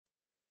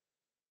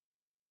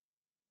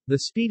The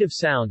speed of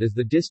sound is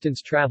the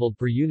distance traveled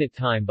per unit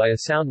time by a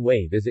sound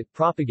wave as it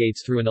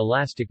propagates through an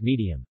elastic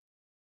medium.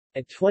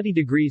 At 20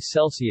 degrees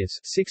Celsius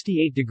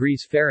 68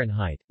 degrees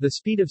Fahrenheit, the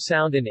speed of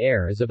sound in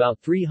air is about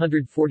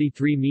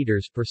 343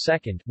 meters per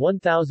second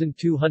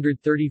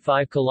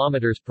 1,235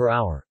 kilometers per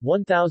hour,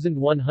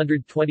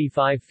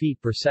 1,125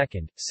 feet per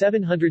second,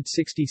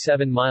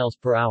 767 miles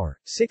per hour,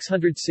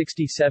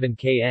 667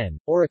 kn,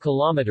 or a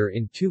kilometer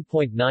in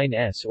 2.9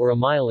 s or a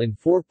mile in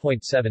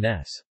 4.7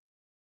 s.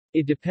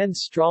 It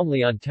depends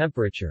strongly on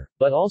temperature,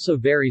 but also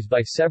varies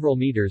by several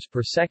meters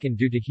per second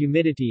due to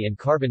humidity and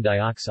carbon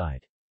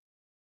dioxide.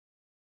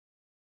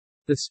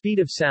 The speed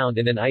of sound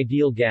in an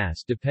ideal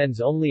gas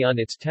depends only on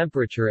its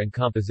temperature and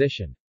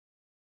composition.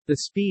 The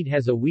speed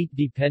has a weak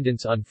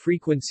dependence on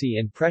frequency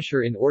and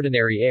pressure in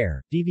ordinary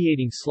air,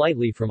 deviating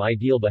slightly from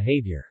ideal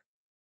behavior.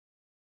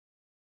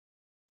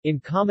 In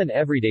common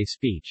everyday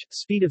speech,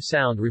 speed of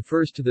sound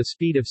refers to the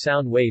speed of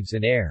sound waves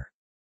in air.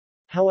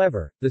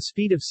 However, the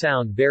speed of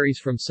sound varies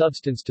from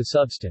substance to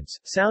substance.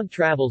 Sound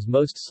travels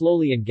most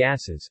slowly in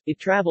gases, it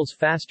travels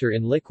faster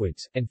in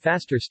liquids, and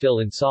faster still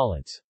in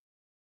solids.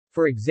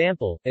 For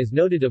example, as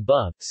noted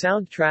above,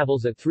 sound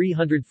travels at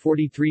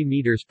 343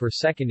 meters per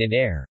second in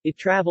air, it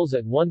travels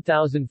at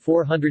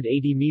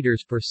 1,480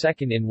 meters per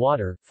second in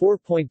water,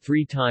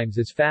 4.3 times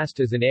as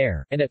fast as in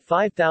air, and at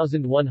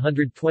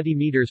 5,120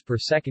 meters per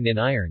second in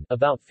iron,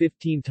 about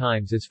 15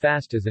 times as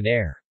fast as in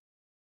air.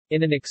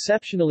 In an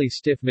exceptionally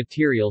stiff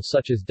material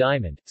such as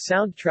diamond,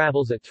 sound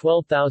travels at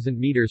 12,000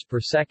 meters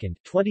per second,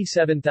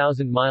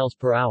 27,000 miles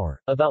per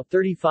hour, about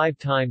 35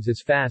 times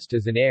as fast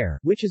as in air,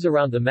 which is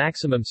around the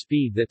maximum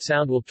speed that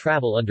sound will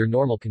travel under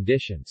normal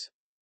conditions.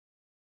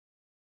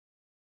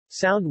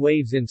 Sound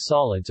waves in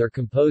solids are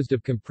composed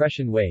of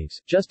compression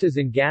waves, just as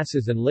in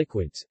gases and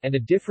liquids, and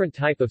a different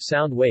type of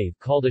sound wave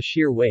called a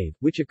shear wave,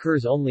 which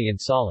occurs only in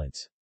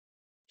solids.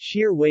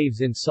 Shear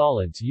waves in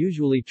solids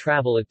usually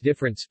travel at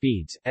different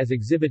speeds, as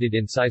exhibited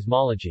in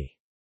seismology.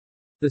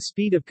 The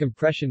speed of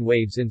compression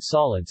waves in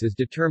solids is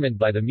determined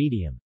by the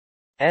medium's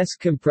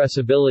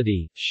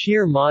compressibility,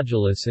 shear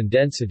modulus and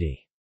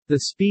density. The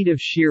speed of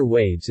shear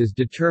waves is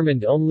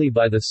determined only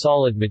by the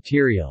solid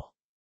material's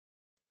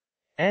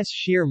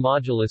shear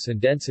modulus and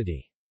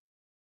density.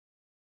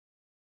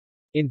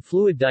 In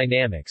fluid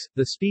dynamics,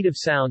 the speed of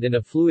sound in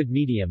a fluid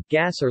medium,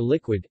 gas or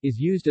liquid, is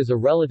used as a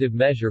relative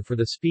measure for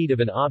the speed of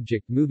an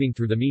object moving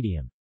through the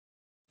medium.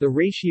 The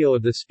ratio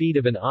of the speed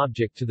of an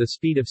object to the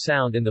speed of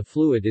sound in the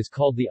fluid is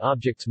called the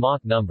object's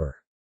Mach number.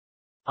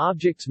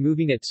 Objects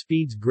moving at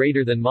speeds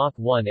greater than Mach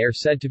 1 are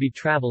said to be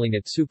traveling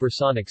at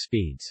supersonic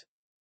speeds.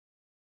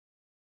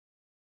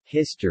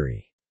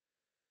 History.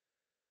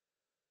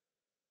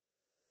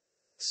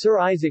 Sir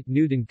Isaac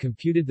Newton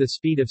computed the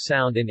speed of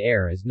sound in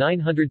air as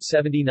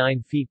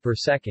 979 feet per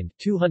second,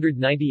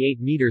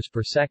 298 meters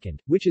per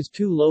second, which is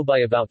too low by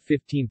about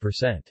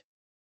 15%.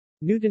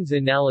 Newton's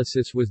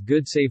analysis was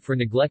good save for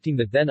neglecting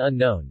the then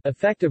unknown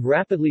effect of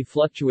rapidly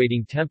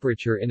fluctuating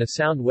temperature in a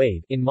sound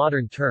wave. In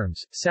modern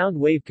terms, sound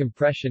wave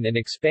compression and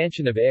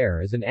expansion of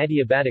air is an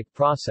adiabatic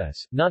process,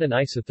 not an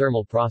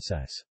isothermal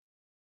process.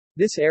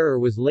 This error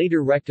was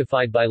later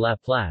rectified by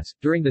Laplace.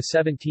 During the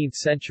 17th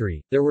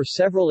century, there were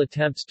several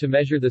attempts to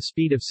measure the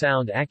speed of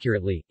sound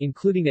accurately,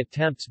 including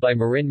attempts by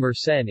Marin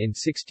Mersenne in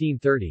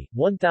 1630,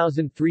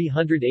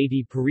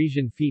 1,380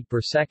 Parisian feet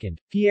per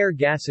second, Pierre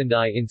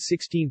Gassendi in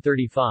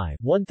 1635,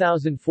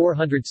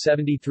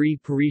 1,473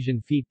 Parisian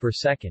feet per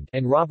second,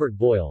 and Robert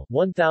Boyle,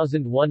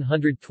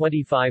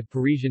 1,125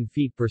 Parisian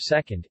feet per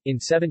second. In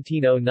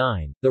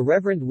 1709, the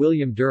Reverend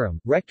William Durham,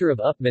 rector of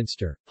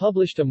Upminster,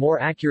 published a more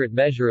accurate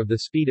measure of the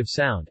speed of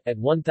sound, at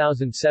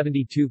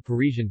 1,072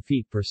 Parisian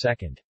feet per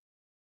second.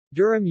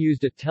 Durham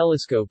used a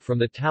telescope from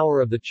the tower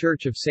of the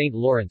Church of St.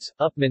 Lawrence,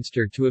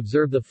 Upminster to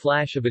observe the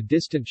flash of a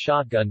distant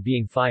shotgun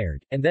being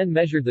fired, and then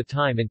measured the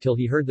time until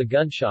he heard the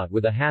gunshot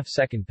with a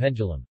half-second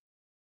pendulum.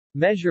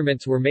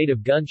 Measurements were made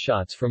of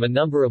gunshots from a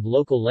number of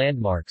local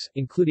landmarks,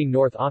 including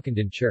North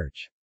Ockenden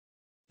Church.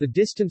 The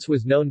distance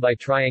was known by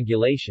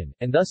triangulation,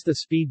 and thus the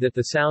speed that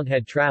the sound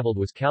had traveled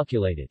was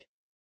calculated.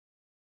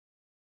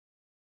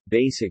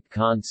 Basic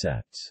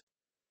concepts.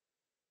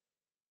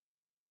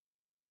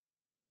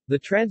 The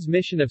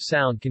transmission of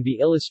sound can be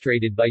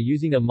illustrated by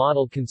using a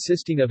model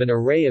consisting of an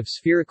array of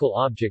spherical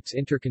objects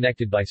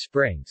interconnected by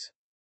springs.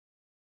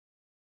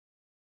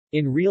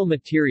 In real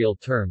material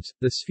terms,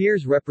 the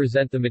spheres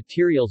represent the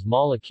material's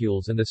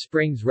molecules and the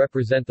springs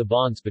represent the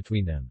bonds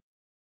between them.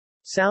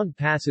 Sound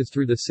passes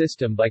through the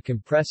system by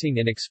compressing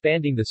and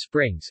expanding the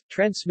springs,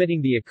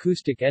 transmitting the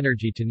acoustic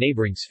energy to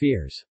neighboring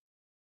spheres.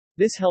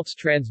 This helps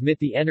transmit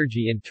the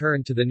energy in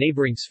turn to the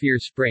neighboring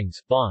sphere's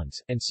springs,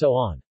 bonds, and so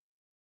on.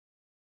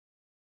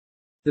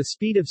 The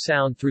speed of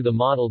sound through the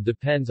model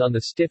depends on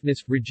the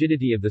stiffness,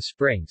 rigidity of the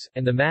springs,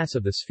 and the mass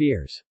of the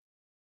spheres.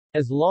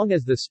 As long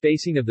as the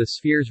spacing of the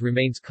spheres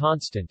remains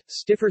constant,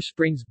 stiffer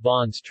springs,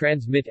 bonds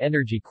transmit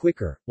energy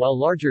quicker, while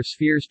larger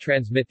spheres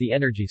transmit the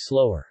energy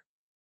slower.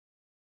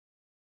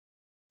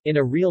 In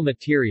a real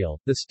material,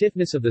 the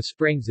stiffness of the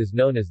springs is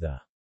known as the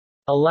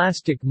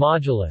elastic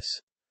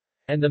modulus,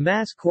 and the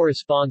mass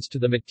corresponds to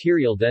the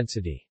material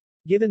density.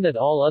 Given that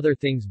all other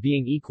things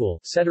being equal,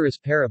 ceteris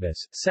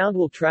paribus, sound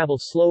will travel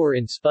slower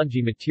in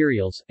spongy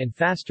materials, and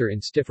faster in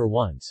stiffer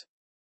ones.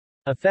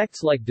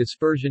 Effects like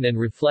dispersion and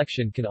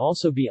reflection can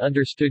also be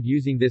understood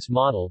using this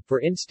model. For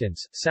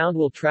instance, sound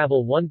will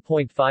travel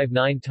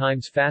 1.59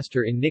 times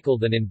faster in nickel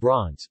than in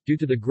bronze, due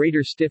to the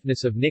greater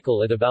stiffness of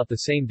nickel at about the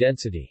same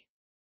density.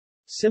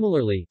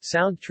 Similarly,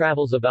 sound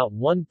travels about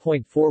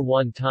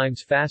 1.41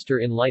 times faster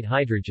in light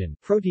hydrogen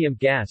protium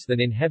gas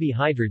than in heavy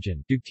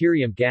hydrogen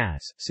deuterium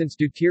gas, since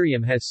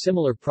deuterium has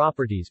similar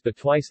properties but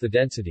twice the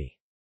density.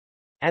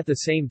 At the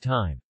same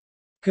time,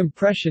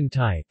 compression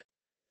type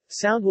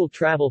sound will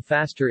travel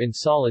faster in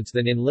solids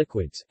than in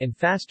liquids, and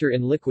faster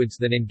in liquids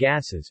than in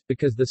gases,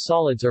 because the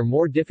solids are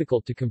more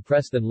difficult to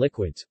compress than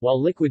liquids, while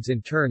liquids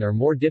in turn are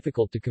more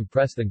difficult to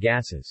compress than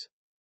gases.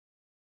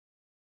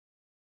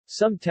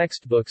 Some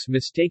textbooks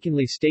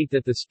mistakenly state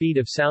that the speed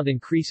of sound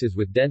increases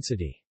with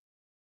density.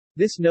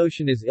 This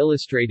notion is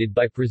illustrated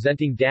by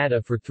presenting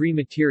data for three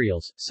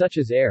materials, such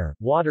as air,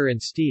 water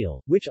and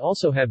steel, which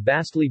also have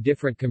vastly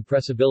different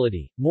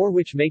compressibility, more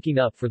which making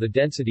up for the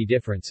density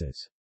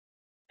differences.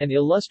 An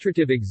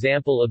illustrative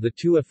example of the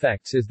two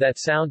effects is that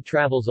sound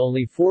travels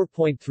only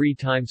 4.3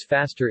 times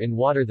faster in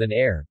water than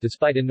air,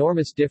 despite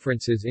enormous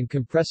differences in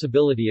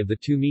compressibility of the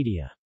two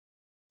media.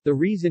 The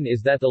reason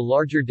is that the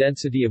larger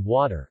density of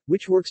water,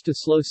 which works to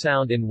slow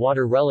sound in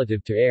water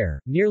relative to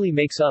air, nearly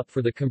makes up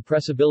for the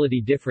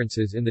compressibility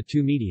differences in the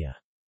two media.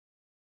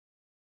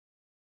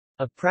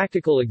 A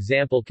practical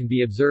example can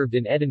be observed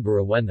in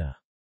Edinburgh when the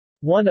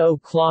 1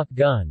 o'clock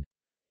gun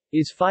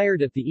is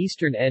fired at the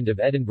eastern end of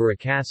Edinburgh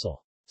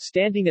Castle.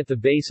 Standing at the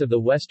base of the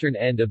western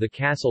end of the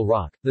castle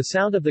rock, the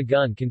sound of the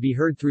gun can be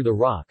heard through the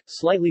rock,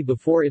 slightly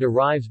before it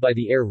arrives by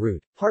the air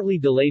route, partly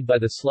delayed by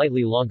the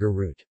slightly longer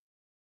route.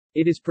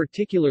 It is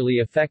particularly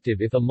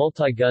effective if a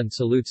multi-gun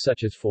salute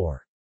such as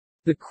for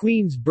the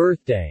Queen's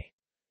birthday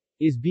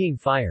is being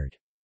fired.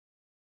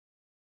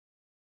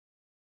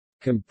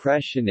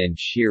 Compression and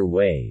shear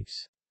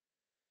waves.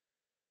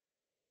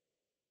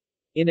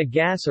 In a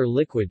gas or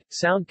liquid,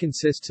 sound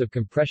consists of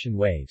compression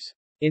waves.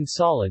 In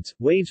solids,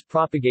 waves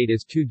propagate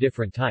as two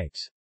different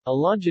types. A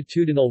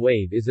longitudinal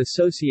wave is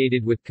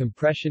associated with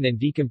compression and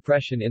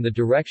decompression in the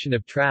direction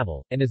of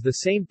travel, and is the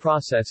same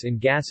process in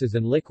gases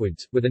and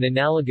liquids, with an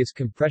analogous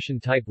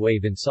compression-type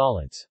wave in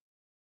solids.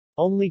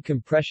 Only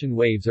compression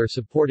waves are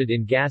supported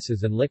in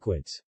gases and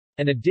liquids.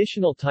 An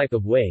additional type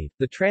of wave,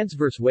 the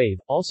transverse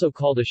wave, also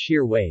called a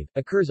shear wave,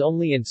 occurs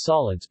only in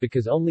solids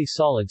because only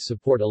solids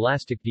support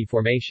elastic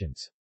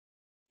deformations.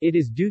 It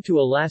is due to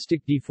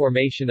elastic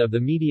deformation of the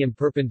medium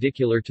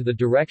perpendicular to the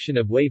direction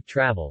of wave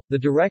travel. The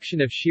direction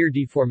of shear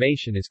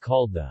deformation is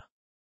called the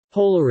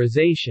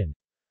polarization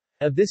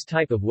of this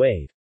type of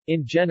wave.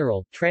 In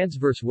general,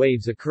 transverse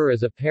waves occur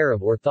as a pair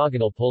of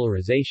orthogonal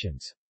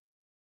polarizations.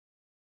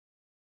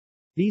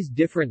 These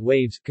different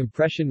waves,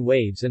 compression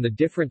waves and the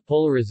different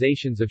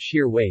polarizations of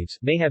shear waves,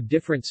 may have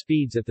different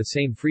speeds at the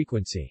same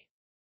frequency.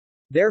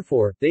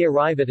 Therefore, they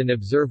arrive at an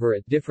observer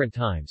at different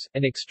times,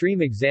 an extreme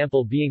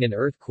example being an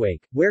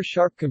earthquake, where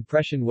sharp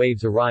compression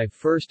waves arrive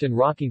first and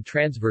rocking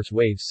transverse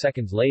waves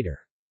seconds later.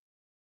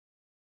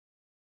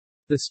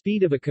 The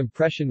speed of a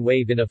compression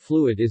wave in a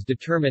fluid is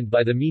determined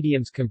by the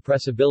medium's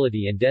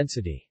compressibility and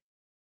density.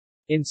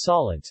 In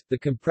solids, the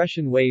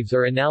compression waves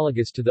are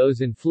analogous to those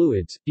in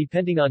fluids,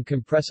 depending on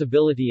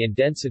compressibility and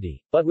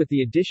density, but with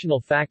the additional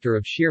factor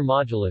of shear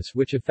modulus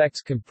which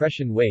affects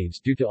compression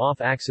waves due to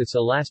off-axis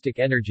elastic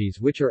energies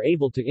which are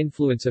able to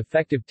influence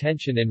effective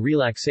tension and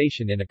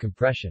relaxation in a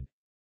compression.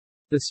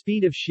 The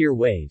speed of shear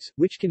waves,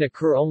 which can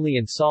occur only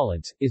in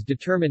solids, is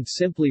determined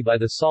simply by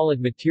the solid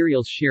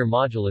material's shear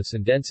modulus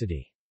and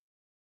density.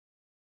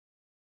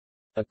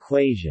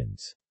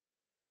 Equations.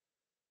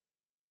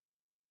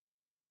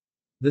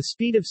 The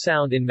speed of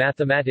sound in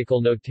mathematical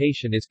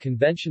notation is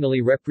conventionally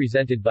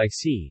represented by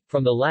c,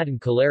 from the Latin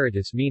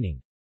celeritas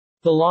meaning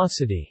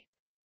velocity.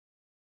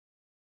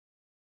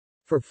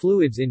 For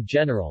fluids in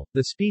general,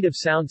 the speed of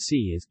sound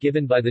c is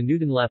given by the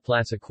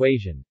Newton-Laplace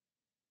equation.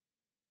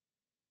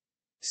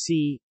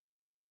 C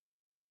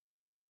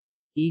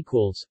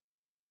equals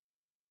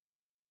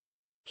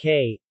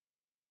k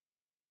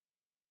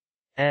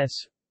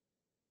s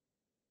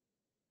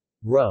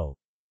rho.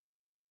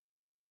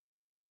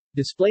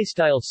 Display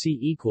style c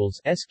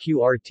equals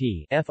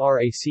sqrt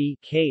frac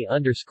k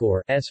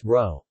underscore s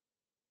rho,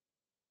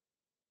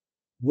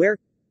 where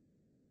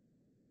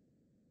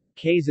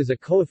Ks is a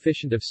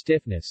coefficient of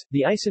stiffness,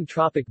 the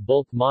isentropic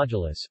bulk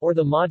modulus, or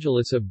the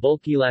modulus of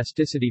bulk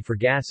elasticity for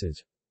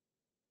gases.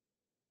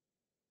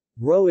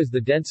 Rho is the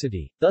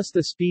density, thus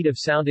the speed of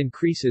sound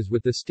increases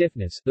with the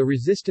stiffness, the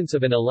resistance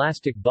of an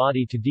elastic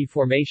body to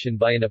deformation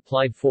by an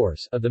applied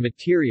force, of the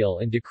material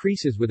and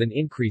decreases with an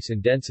increase in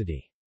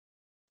density.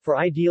 For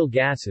ideal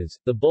gases,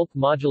 the bulk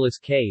modulus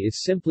K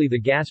is simply the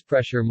gas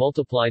pressure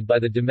multiplied by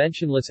the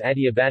dimensionless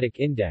adiabatic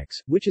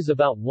index, which is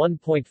about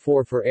 1.4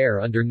 for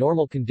air under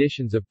normal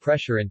conditions of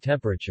pressure and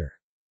temperature.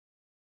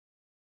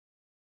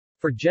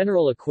 For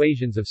general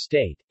equations of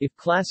state, if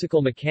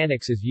classical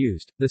mechanics is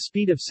used, the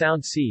speed of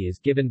sound c is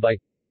given by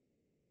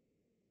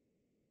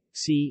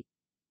c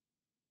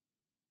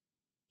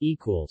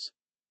equals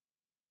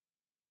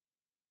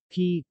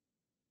p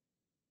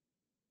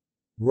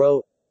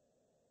rho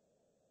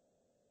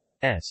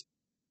s.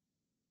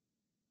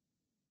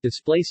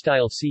 Display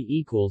style c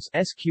equals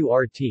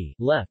sqrt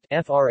left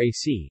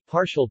frac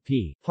partial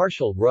p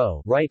partial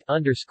rho right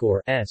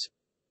underscore s,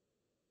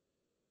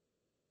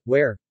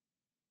 where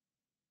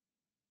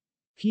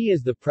p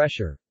is the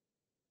pressure,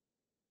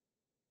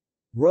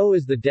 rho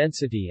is the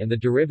density, and the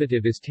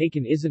derivative is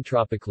taken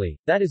isentropically,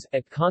 that is,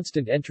 at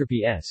constant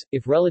entropy s.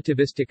 If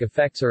relativistic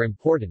effects are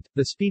important,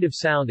 the speed of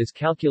sound is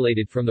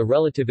calculated from the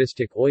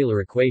relativistic Euler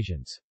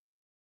equations.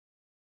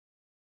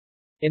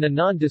 In a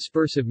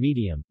non-dispersive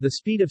medium, the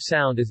speed of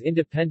sound is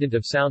independent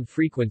of sound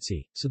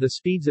frequency, so the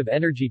speeds of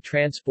energy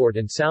transport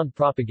and sound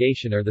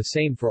propagation are the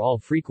same for all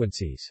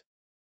frequencies.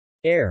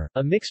 Air,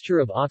 a mixture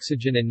of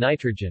oxygen and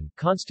nitrogen,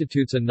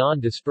 constitutes a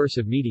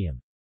non-dispersive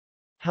medium.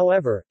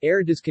 However,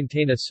 air does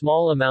contain a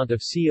small amount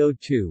of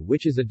CO2,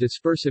 which is a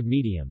dispersive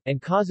medium,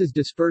 and causes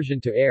dispersion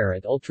to air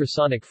at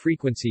ultrasonic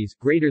frequencies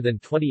greater than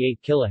 28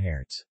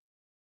 kHz.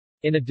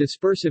 In a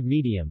dispersive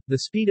medium,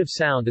 the speed of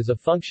sound is a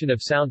function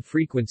of sound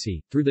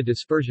frequency, through the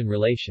dispersion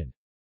relation.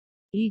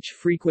 Each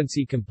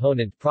frequency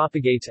component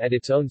propagates at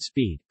its own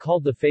speed,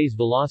 called the phase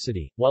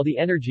velocity, while the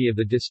energy of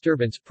the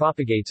disturbance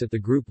propagates at the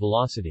group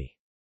velocity.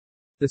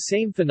 The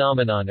same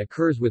phenomenon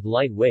occurs with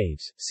light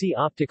waves. See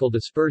optical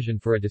dispersion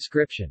for a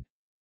description.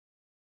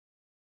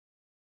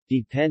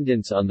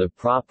 Dependence on the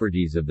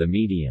properties of the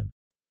medium.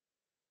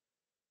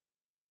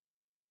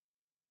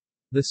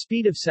 The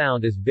speed of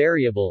sound is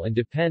variable and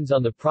depends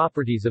on the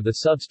properties of the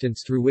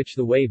substance through which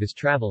the wave is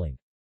traveling.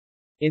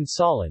 In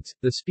solids,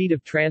 the speed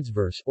of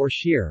transverse, or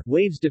shear,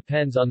 waves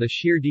depends on the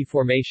shear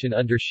deformation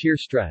under shear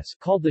stress,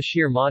 called the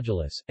shear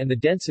modulus, and the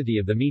density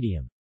of the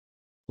medium.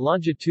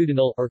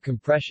 Longitudinal, or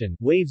compression,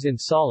 waves in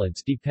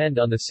solids depend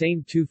on the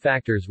same two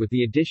factors with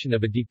the addition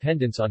of a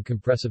dependence on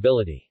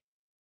compressibility.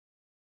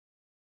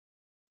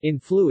 In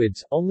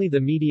fluids, only the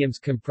medium's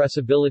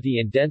compressibility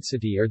and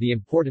density are the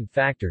important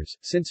factors,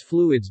 since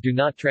fluids do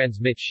not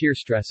transmit shear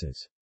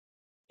stresses.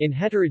 In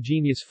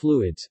heterogeneous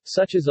fluids,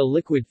 such as a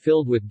liquid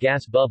filled with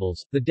gas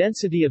bubbles, the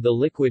density of the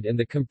liquid and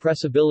the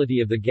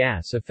compressibility of the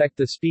gas affect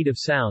the speed of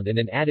sound in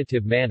an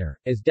additive manner,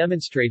 as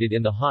demonstrated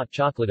in the hot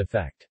chocolate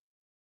effect.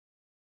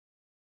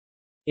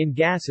 In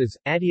gases,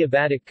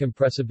 adiabatic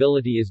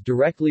compressibility is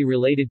directly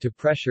related to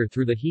pressure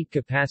through the heat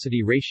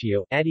capacity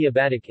ratio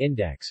adiabatic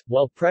index,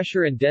 while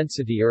pressure and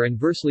density are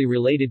inversely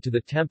related to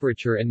the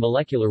temperature and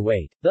molecular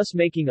weight, thus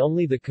making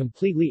only the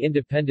completely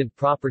independent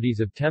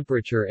properties of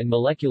temperature and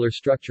molecular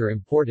structure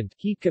important.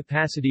 Heat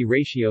capacity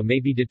ratio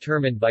may be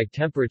determined by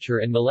temperature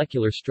and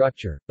molecular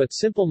structure, but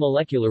simple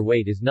molecular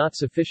weight is not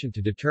sufficient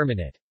to determine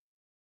it.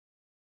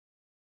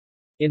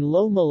 In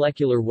low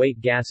molecular weight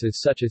gases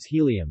such as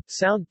helium,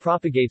 sound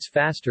propagates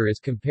faster as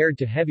compared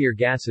to heavier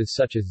gases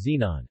such as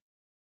xenon.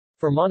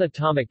 For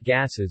monatomic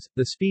gases,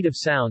 the speed of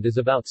sound is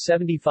about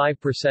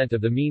 75% of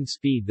the mean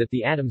speed that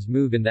the atoms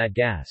move in that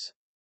gas.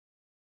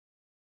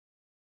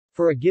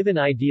 For a given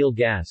ideal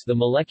gas, the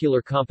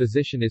molecular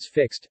composition is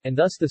fixed, and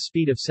thus the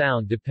speed of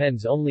sound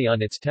depends only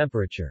on its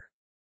temperature.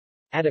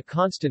 At a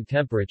constant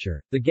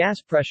temperature, the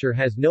gas pressure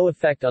has no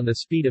effect on the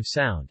speed of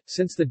sound,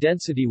 since the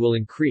density will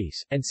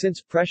increase, and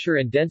since pressure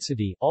and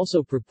density,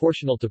 also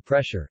proportional to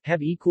pressure,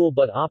 have equal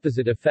but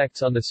opposite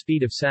effects on the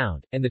speed of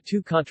sound, and the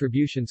two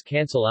contributions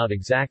cancel out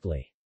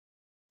exactly.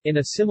 In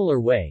a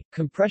similar way,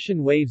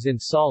 compression waves in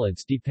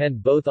solids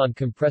depend both on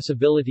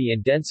compressibility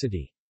and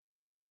density,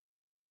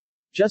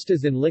 just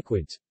as in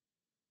liquids.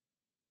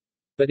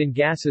 But in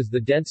gases the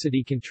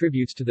density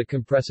contributes to the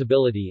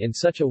compressibility in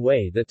such a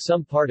way that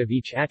some part of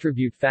each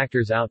attribute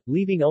factors out,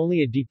 leaving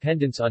only a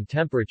dependence on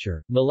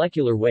temperature,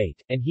 molecular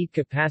weight, and heat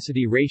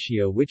capacity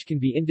ratio which can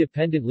be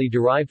independently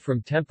derived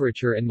from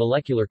temperature and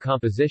molecular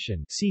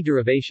composition. See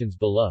derivations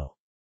below.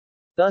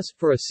 Thus,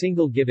 for a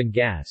single given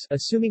gas,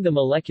 assuming the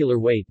molecular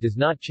weight does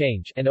not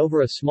change, and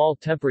over a small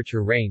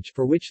temperature range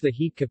for which the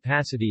heat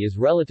capacity is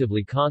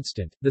relatively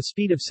constant, the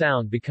speed of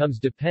sound becomes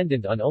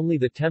dependent on only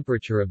the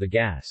temperature of the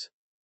gas.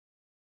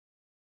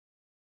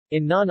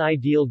 In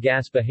non-ideal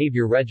gas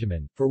behavior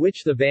regimen, for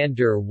which the van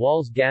der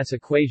Waals gas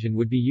equation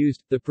would be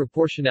used, the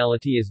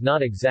proportionality is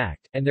not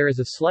exact, and there is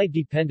a slight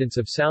dependence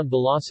of sound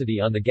velocity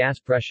on the gas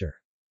pressure.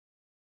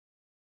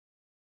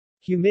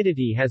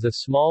 Humidity has a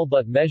small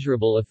but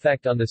measurable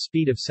effect on the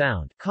speed of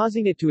sound,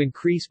 causing it to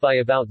increase by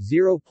about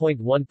 0.1%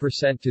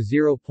 to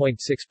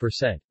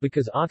 0.6%,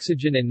 because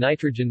oxygen and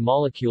nitrogen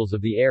molecules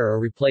of the air are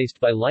replaced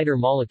by lighter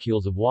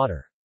molecules of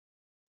water.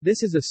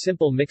 This is a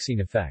simple mixing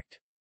effect.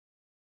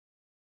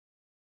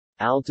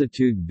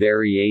 Altitude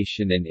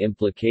variation and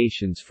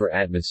implications for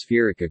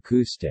atmospheric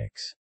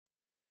acoustics.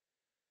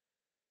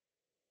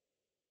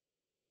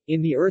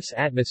 In the Earth's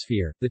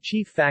atmosphere, the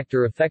chief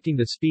factor affecting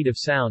the speed of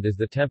sound is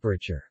the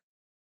temperature.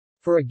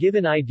 For a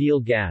given ideal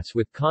gas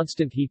with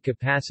constant heat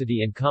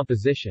capacity and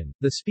composition,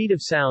 the speed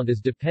of sound is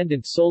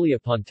dependent solely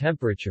upon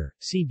temperature.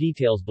 See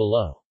details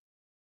below.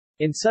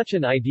 In such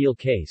an ideal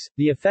case,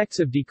 the effects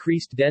of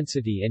decreased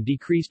density and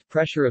decreased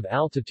pressure of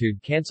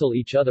altitude cancel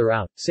each other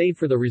out, save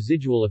for the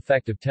residual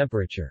effect of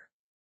temperature.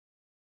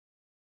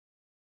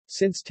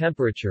 Since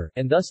temperature,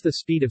 and thus the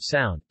speed of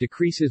sound,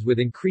 decreases with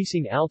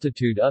increasing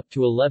altitude up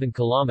to 11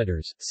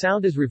 kilometers,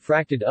 sound is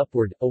refracted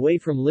upward, away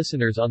from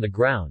listeners on the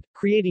ground,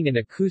 creating an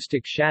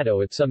acoustic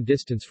shadow at some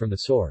distance from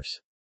the source.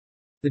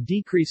 The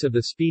decrease of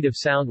the speed of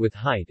sound with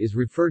height is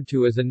referred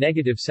to as a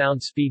negative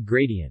sound speed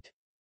gradient.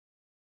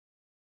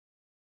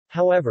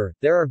 However,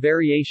 there are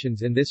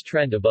variations in this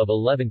trend above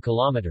 11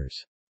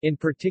 kilometers. In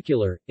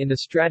particular, in the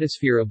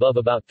stratosphere above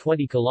about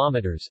 20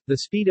 kilometers, the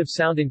speed of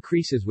sound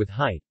increases with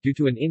height, due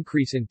to an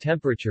increase in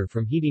temperature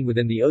from heating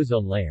within the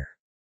ozone layer.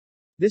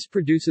 This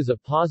produces a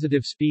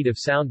positive speed of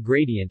sound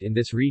gradient in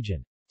this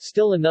region.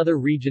 Still another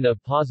region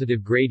of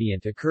positive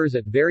gradient occurs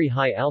at very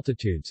high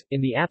altitudes,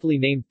 in the aptly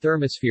named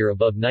thermosphere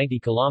above 90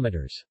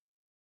 kilometers.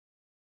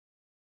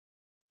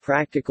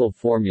 Practical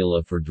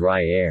formula for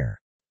dry air.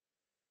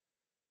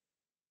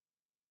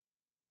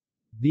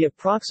 The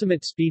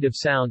approximate speed of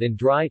sound in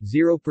dry,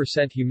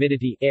 0%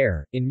 humidity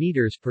air, in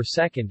meters per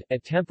second,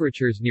 at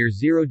temperatures near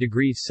 0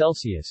 degrees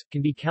Celsius,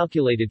 can be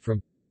calculated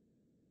from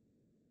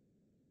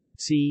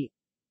C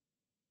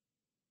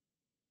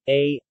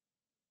A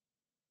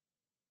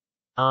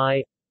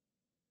I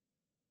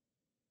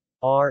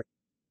R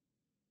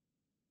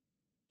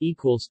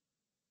equals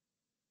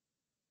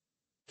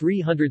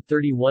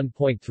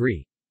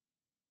 331.3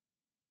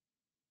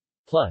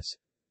 plus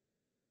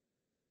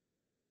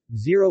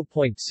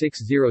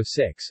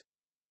 0.606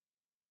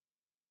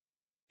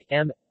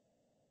 m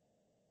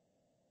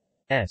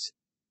s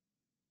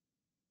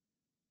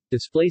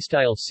display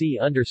style C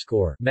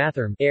underscore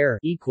mathrm air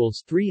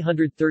equals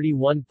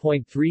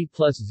 331.3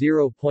 plus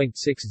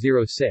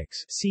 0.606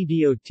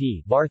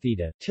 CDOT bar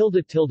theta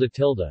tilde tilde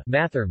tilde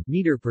mathrm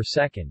meter per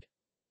second,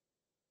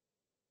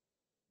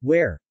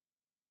 where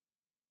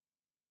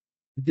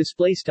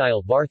display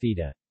style bar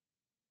theta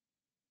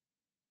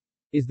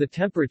is the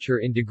temperature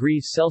in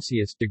degrees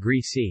Celsius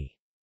degree C.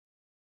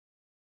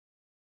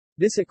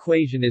 This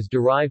equation is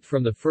derived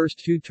from the first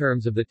two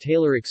terms of the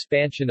Taylor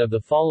expansion of the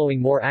following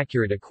more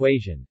accurate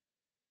equation.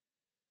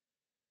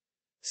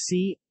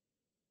 C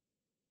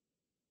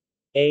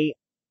A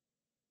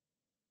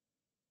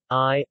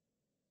I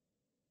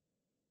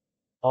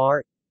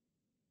R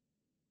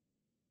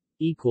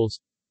equals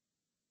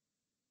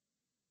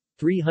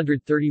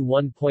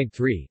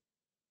 331.3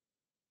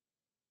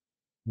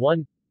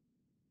 1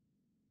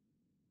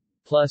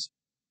 plus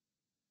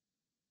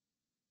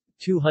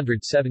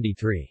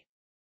 273.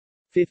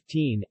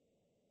 15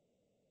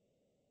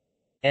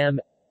 m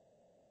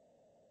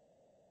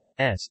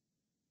s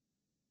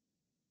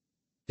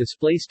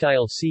display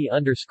style C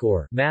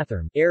underscore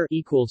mathrm air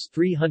equals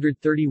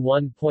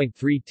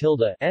 331.3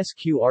 tilde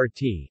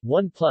sqrt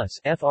 1 plus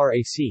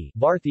frac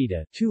bar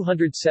theta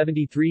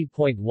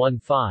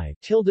 273.15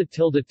 tilde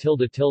tilde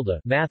tilde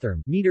tilde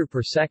mathrm meter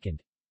per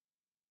second.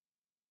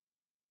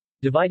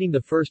 Dividing the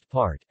first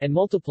part, and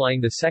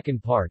multiplying the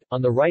second part,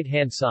 on the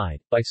right-hand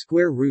side, by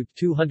square root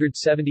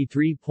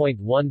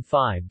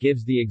 273.15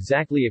 gives the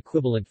exactly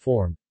equivalent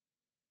form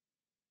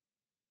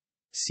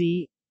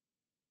C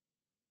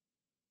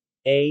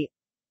A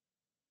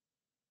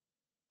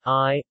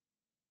I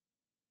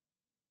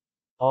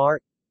R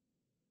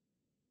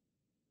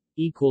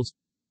equals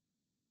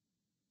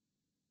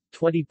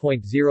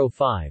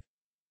 20.05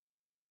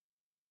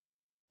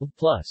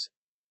 plus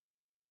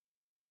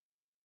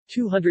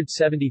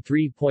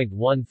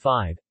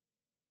 273.15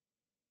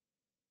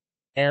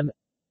 m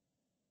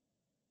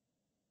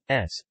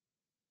s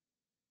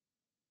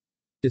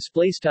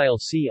display style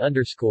C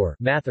underscore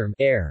mathrm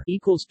air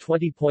equals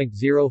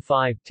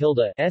 20.05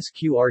 tilde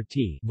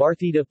sqrt bar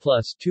theta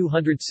plus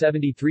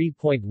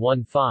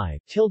 273.15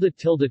 tilde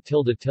tilde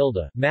tilde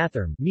tilde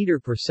mathrm meter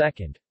per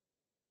second,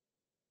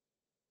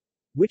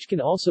 which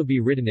can also be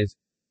written as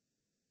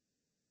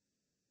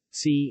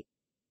C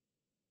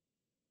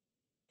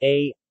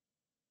A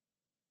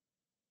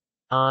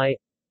I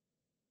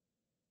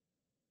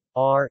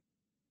R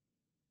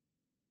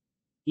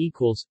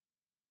equals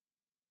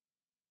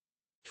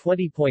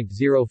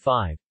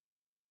 20.05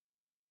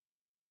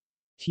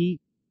 T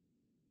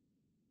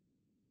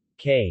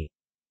K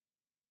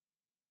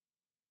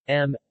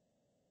M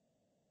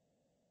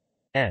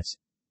S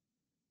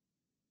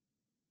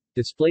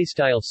display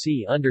style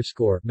C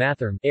underscore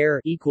mathrm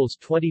air equals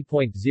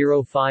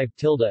 20.05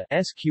 tilde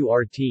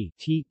sqrt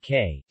T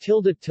K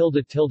tilde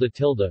tilde tilde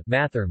tilde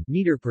mathrm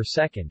meter per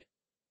second,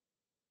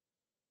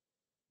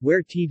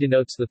 where T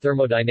denotes the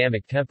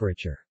thermodynamic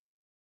temperature.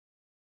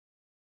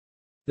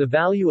 The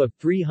value of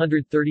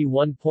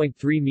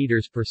 331.3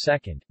 meters per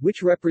second,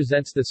 which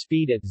represents the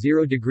speed at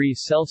 0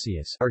 degrees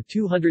Celsius or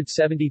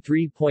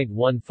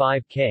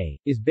 273.15 K,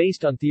 is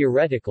based on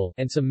theoretical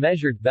and some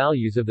measured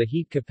values of the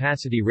heat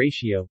capacity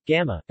ratio,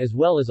 gamma, as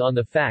well as on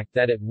the fact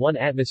that at 1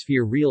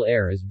 atmosphere real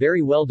air is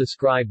very well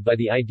described by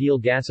the ideal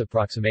gas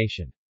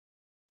approximation.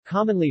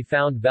 Commonly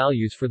found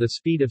values for the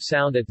speed of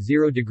sound at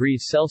 0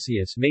 degrees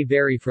Celsius may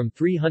vary from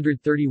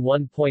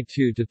 331.2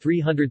 to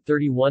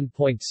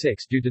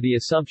 331.6 due to the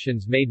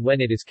assumptions made when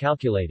it is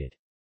calculated.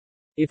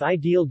 If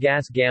ideal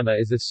gas gamma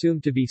is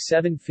assumed to be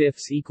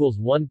 7/5 equals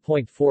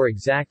 1.4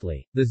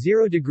 exactly, the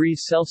 0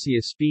 degrees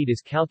Celsius speed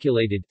is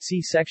calculated,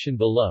 see section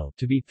below,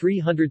 to be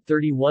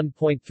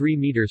 331.3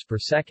 meters per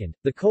second,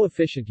 the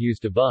coefficient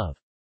used above.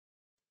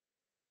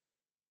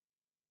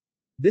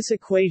 This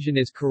equation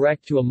is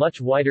correct to a much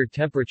wider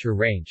temperature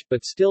range,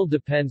 but still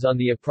depends on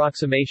the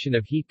approximation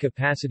of heat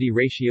capacity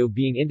ratio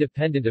being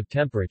independent of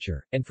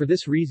temperature, and for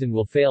this reason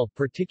will fail,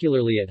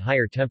 particularly at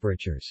higher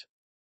temperatures.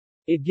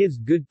 It gives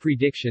good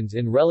predictions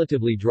in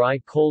relatively dry,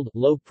 cold,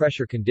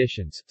 low-pressure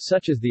conditions,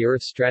 such as the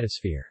Earth's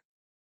stratosphere.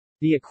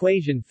 The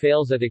equation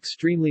fails at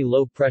extremely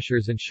low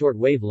pressures and short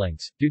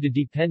wavelengths, due to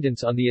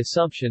dependence on the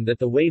assumption that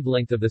the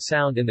wavelength of the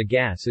sound in the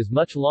gas is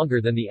much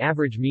longer than the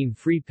average mean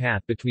free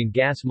path between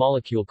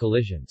gas-molecule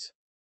collisions.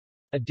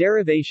 A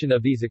derivation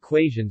of these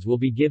equations will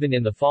be given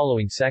in the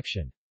following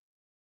section.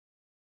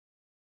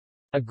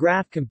 A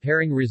graph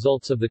comparing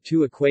results of the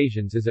two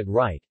equations is at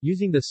right,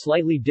 using the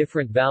slightly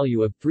different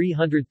value of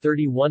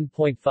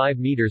 331.5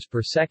 meters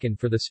per second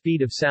for the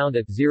speed of sound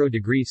at 0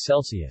 degrees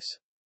Celsius.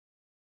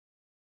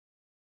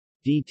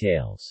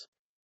 Details.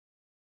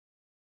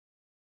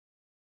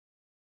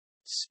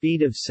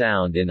 Speed of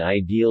sound in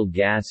ideal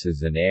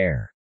gases and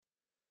air.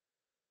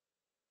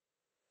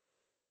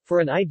 For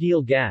an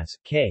ideal gas,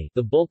 K,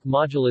 the bulk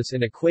modulus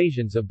in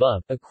equations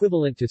above,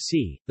 equivalent to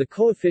C, the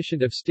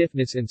coefficient of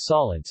stiffness in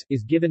solids,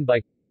 is given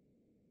by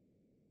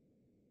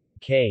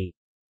K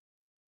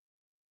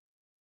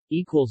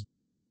equals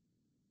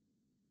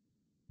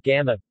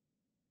gamma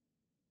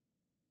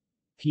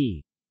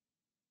P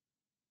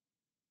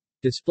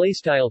display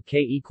style K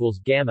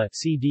equals gamma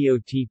C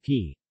dot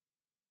P.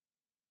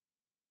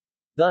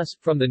 Thus,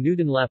 from the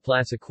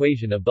Newton-Laplace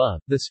equation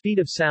above, the speed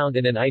of sound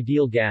in an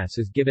ideal gas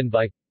is given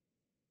by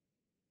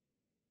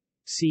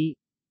C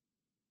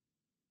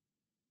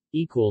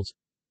equals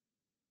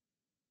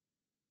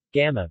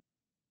gamma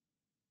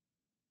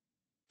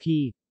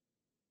P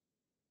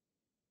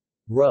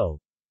rho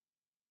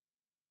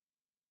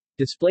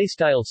display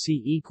style C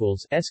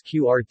equals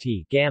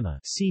sqrt gamma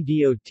C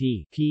dot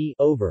P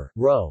over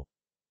rho,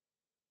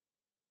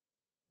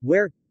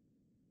 where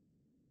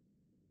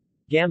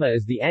gamma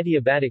is the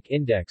adiabatic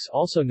index,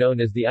 also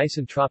known as the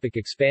isentropic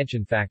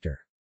expansion factor.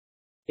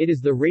 It is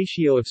the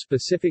ratio of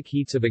specific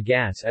heats of a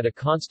gas at a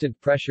constant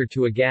pressure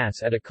to a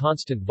gas at a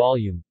constant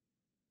volume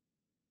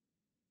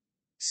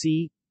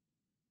C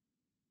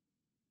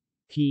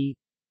P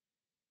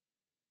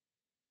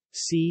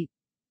C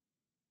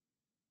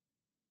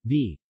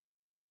V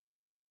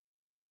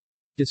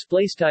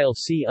display style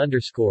C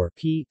underscore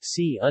P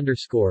C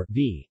underscore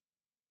V,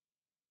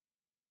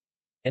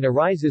 and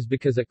arises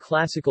because a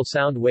classical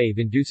sound wave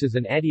induces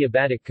an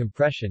adiabatic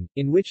compression,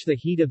 in which the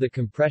heat of the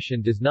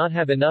compression does not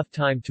have enough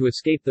time to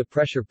escape the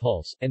pressure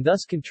pulse, and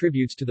thus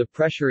contributes to the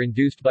pressure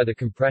induced by the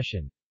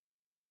compression.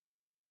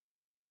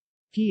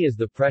 P is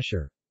the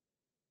pressure.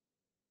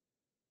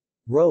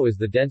 Rho is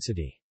the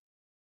density.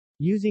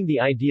 Using the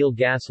ideal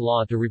gas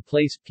law to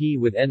replace P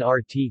with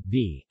nRT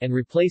V, and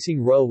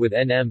replacing rho with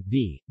Nm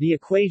V, the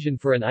equation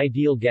for an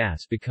ideal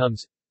gas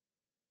becomes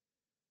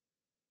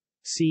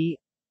C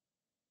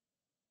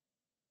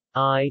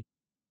I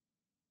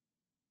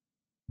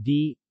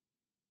D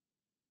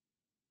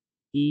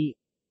E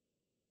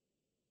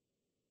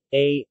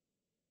A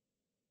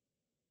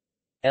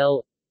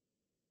L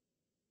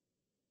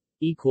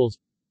equals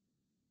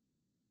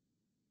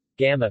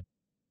gamma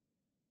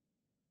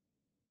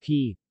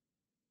P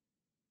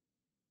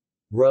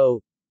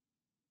rho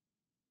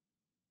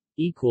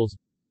equals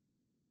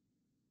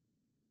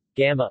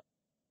gamma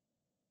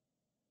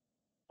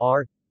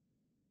R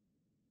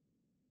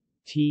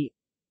T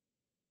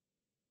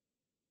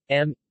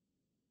M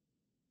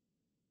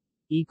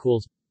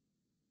equals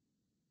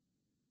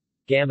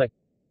gamma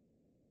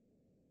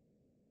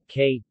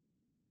K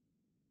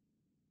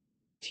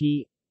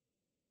T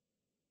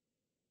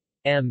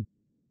M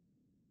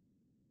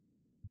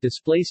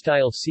display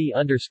style C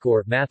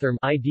underscore mathrm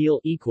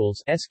ideal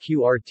equals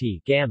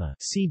sqrt gamma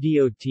C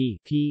dot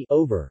P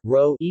over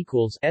rho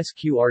equals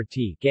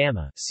sqrt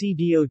gamma C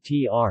dot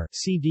R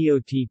C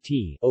dot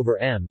T over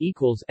M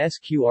equals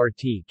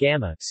sqrt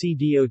gamma C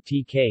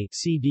dot K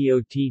C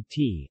dot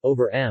T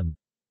over M,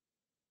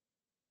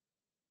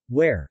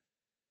 where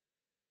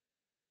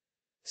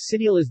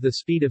ideal is the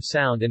speed of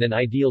sound in an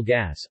ideal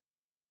gas.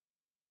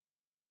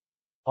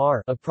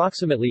 R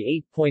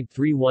approximately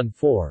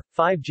 8.314,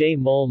 5 J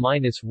mol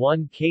minus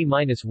 1 K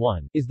minus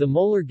 1 is the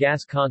molar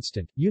gas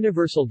constant,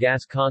 universal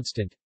gas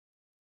constant.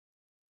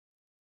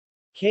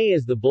 K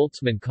is the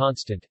Boltzmann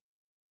constant.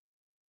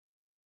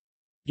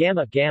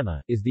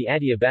 Gamma is the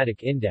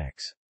adiabatic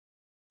index.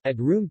 At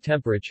room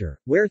temperature,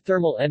 where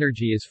thermal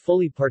energy is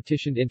fully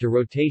partitioned into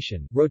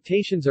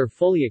rotations are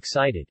fully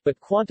excited, but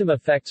quantum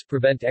effects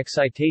prevent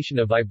excitation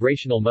of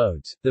vibrational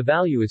modes. The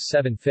value is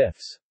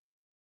 7/5.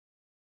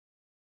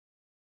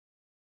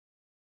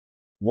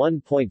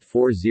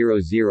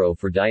 1.400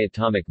 for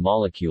diatomic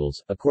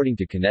molecules, according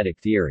to kinetic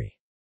theory.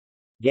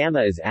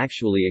 Gamma is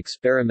actually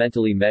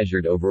experimentally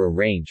measured over a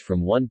range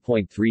from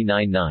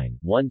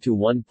 1.399 to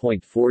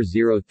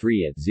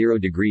 1.403 at 0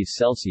 degrees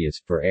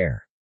Celsius for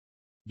air.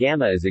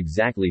 Gamma is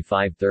exactly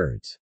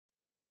 5/3.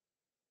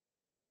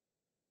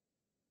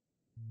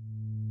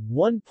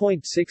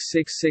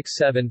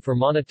 1.6667 for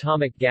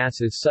monatomic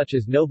gases such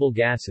as noble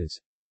gases.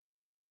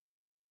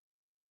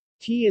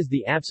 T is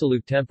the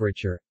absolute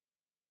temperature.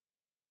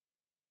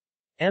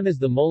 M is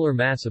the molar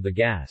mass of the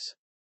gas.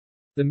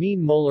 The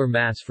mean molar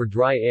mass for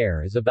dry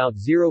air is about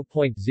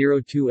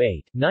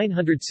 0.028,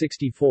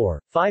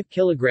 964, 5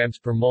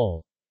 kg per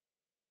mole.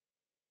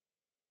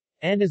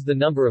 N is the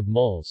number of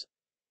moles.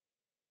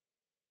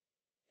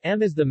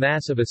 M is the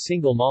mass of a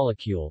single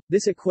molecule.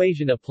 This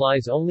equation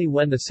applies only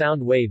when the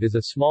sound wave is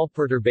a small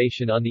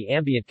perturbation on the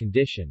ambient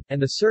condition, and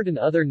the certain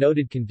other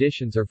noted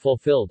conditions are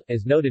fulfilled,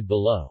 as noted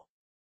below.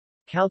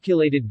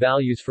 Calculated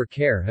values for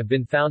K have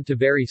been found to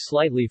vary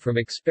slightly from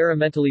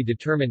experimentally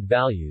determined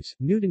values.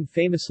 Newton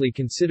famously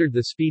considered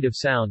the speed of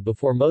sound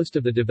before most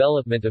of the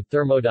development of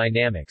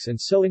thermodynamics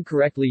and so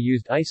incorrectly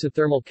used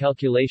isothermal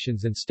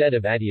calculations instead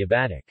of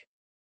adiabatic.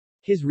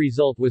 His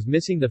result was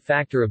missing the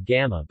factor of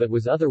gamma but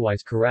was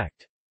otherwise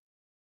correct.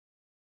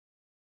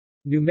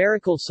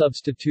 Numerical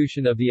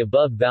substitution of the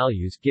above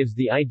values gives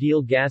the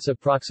ideal gas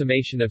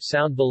approximation of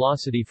sound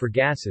velocity for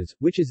gases,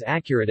 which is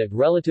accurate at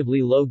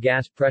relatively low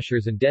gas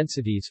pressures and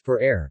densities. For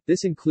air,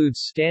 this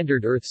includes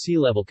standard Earth sea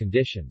level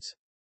conditions.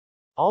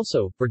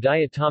 Also, for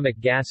diatomic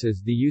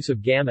gases the use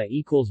of gamma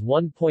equals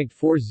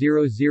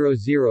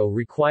 1.4000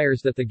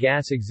 requires that the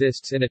gas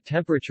exists in a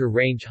temperature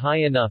range high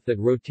enough that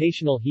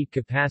rotational heat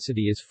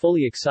capacity is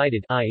fully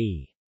excited,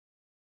 i.e.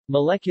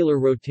 molecular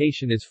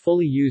rotation is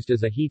fully used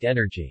as a heat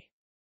energy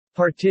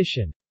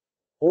partition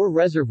or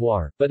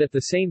reservoir, but at the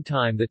same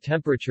time the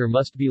temperature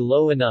must be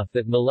low enough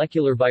that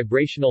molecular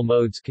vibrational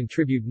modes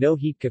contribute no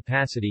heat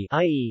capacity,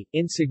 i.e.,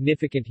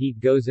 insignificant heat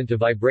goes into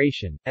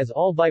vibration, as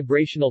all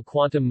vibrational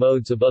quantum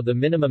modes above the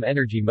minimum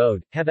energy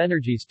mode have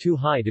energies too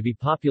high to be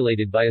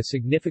populated by a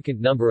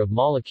significant number of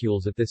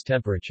molecules at this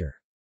temperature.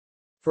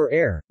 For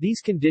air,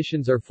 these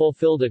conditions are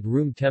fulfilled at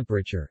room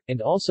temperature,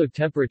 and also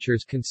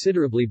temperatures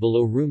considerably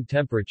below room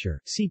temperature.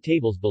 See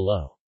tables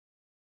below.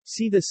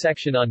 See the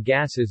section on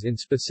gases in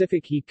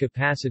specific heat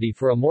capacity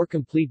for a more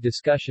complete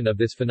discussion of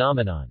this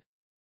phenomenon.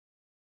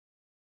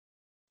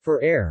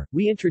 For air,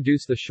 we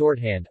introduce the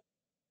shorthand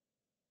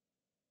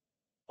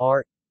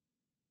R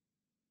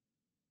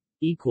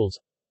equals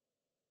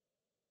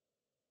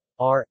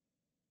R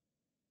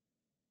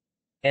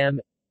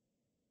M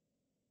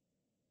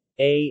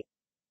A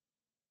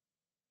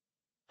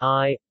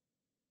I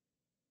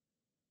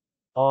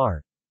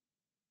R.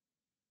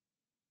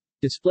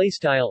 Display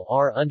style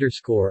R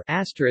underscore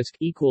asterisk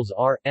equals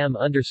R M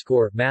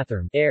underscore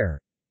mathrm air.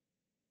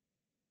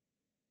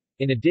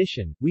 In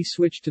addition, we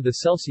switch to the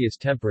Celsius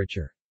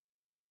temperature.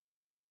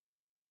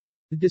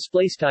 The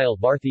display style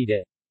bar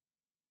theta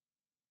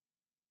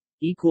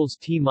equals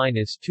T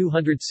minus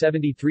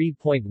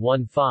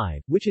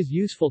 273.15, which is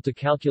useful to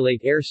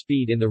calculate air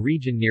speed in the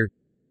region near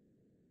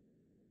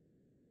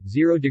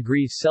 0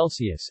 degrees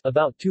Celsius,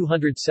 about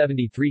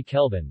 273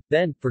 Kelvin.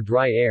 Then, for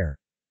dry air,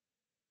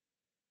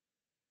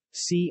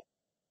 C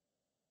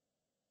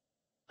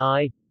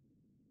I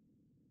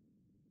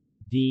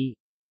D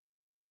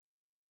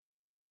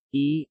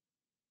E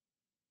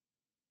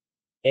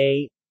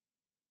A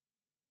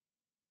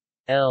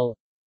L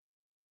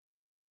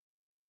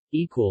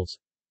equals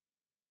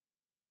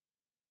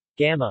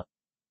gamma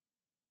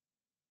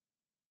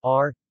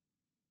R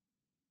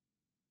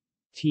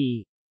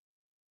T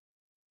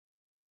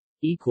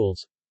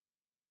equals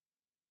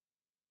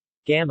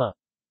gamma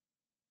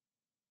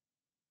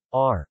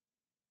R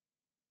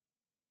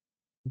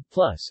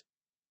plus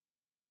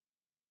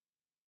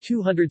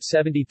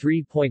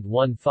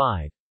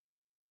 273.15.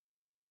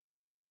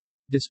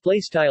 Display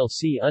style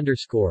C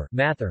underscore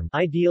mathrm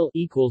ideal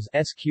equals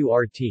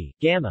SQRT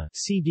gamma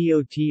C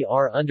dot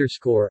R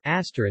underscore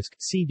asterisk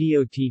C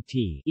dot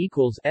T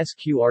equals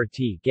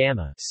SQRT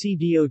gamma C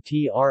dot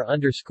R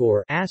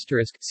underscore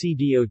asterisk C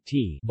dot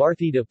bar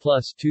theta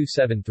plus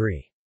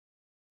 273.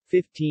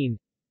 15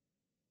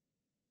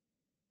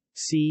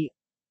 C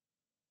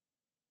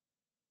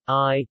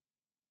I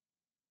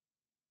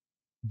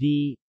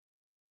D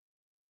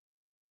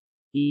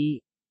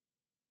E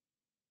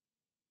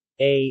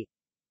A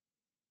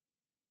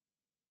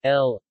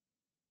L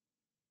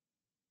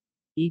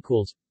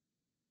equals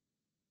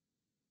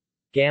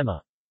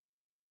gamma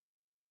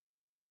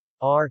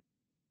R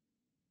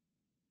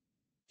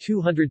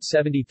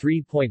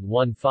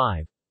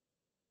 273.15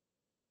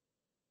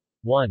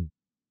 1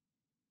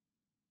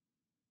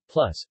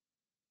 plus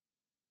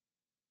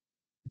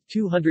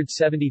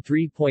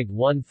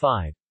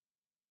 273.15.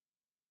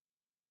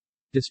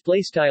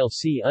 Display style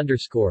C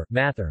underscore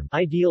mathrm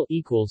ideal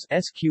equals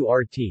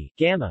SQRT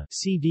gamma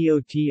C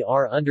dot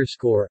R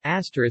underscore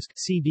asterisk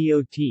C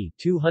dot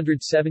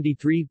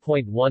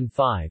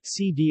 273.15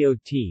 C dot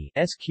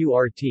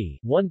SQRT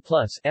 1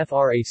 plus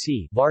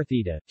frac bar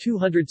theta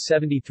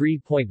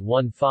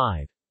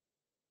 273.15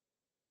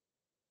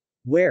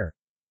 where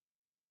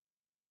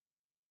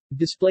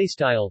display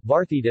style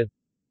bar theta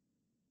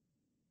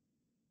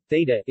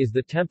theta is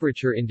the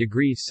temperature in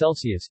degrees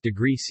Celsius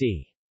degree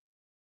C.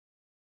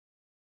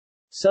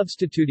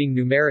 Substituting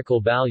numerical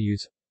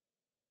values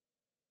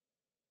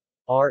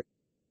R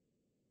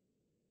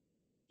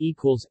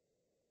equals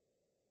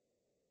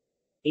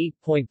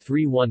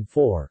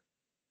 8.314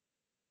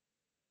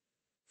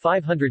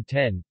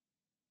 510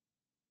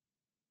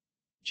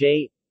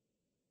 J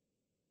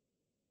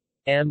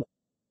M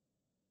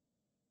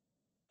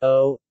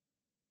O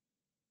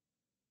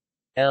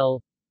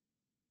L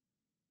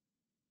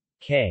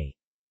K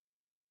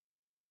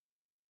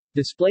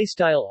display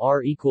style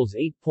R equals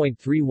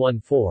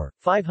 8.314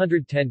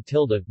 510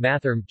 tilde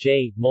mathrm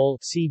J mol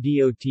C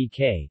dot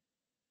K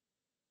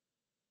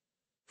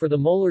for the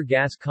molar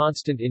gas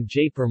constant in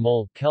J per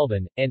mole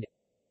Kelvin and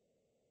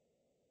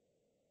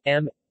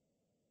M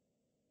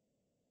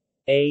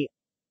A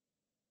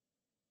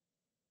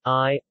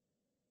I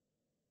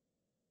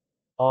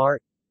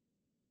R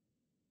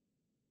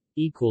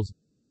equals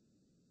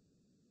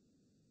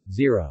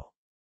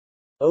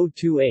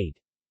 0.028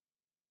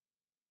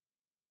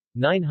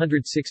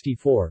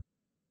 964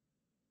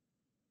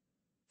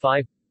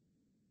 5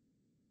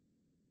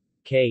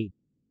 K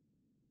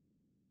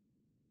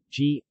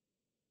G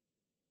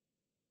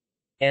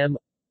M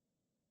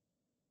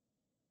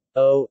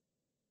O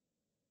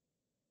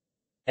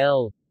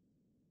L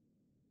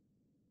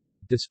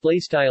display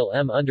style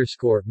M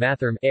underscore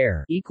mathrm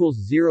air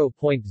equals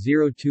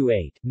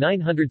 0.028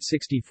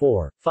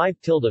 964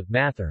 5 tilde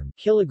mathrm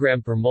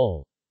kilogram per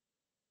mole.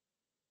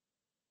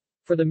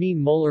 For the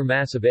mean molar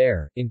mass of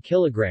air, in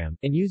kilogram,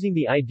 and using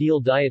the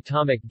ideal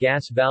diatomic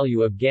gas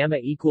value of gamma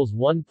equals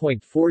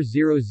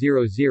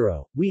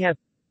 1.4000, we have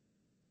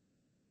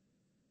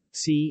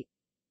C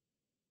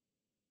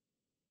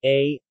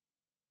A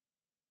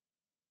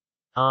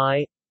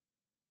I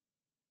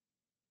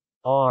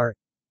R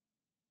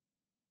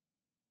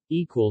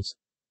equals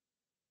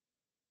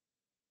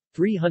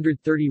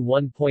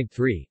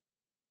 331.3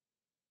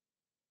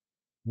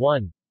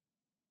 1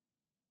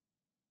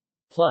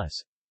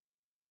 plus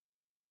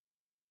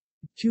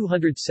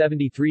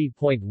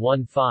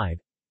 273.15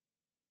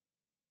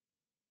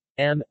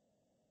 M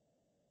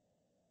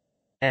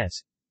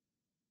S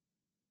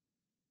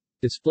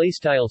display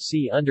style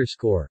C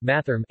underscore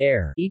mathrm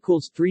air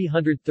equals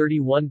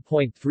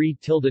 331.3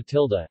 tilde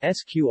tilde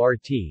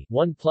SQRT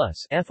 1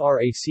 plus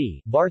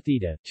frac bar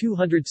theta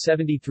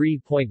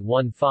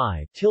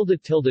 273.15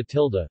 tilde tilde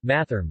tilde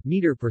mathrm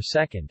meter per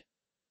second.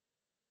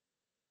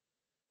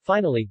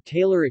 Finally,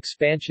 Taylor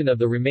expansion of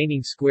the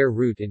remaining square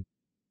root in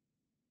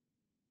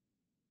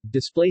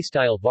display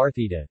style bar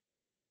theta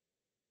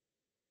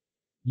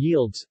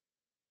yields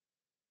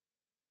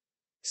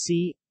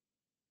C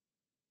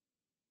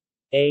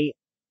A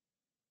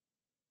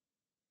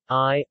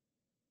I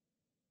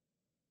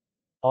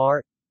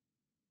R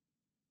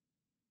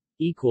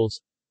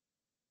equals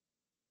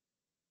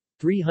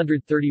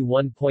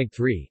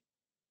 331.3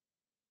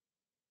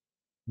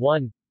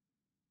 1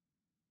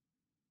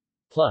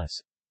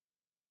 plus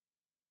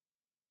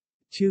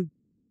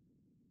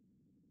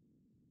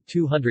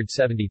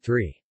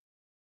 273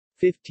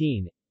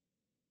 15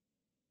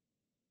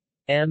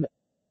 M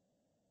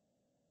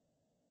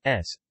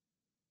S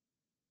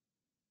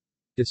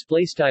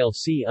display style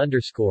C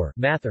underscore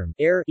mathrm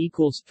air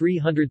equals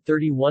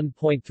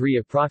 331.3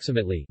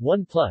 approximately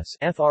 1 plus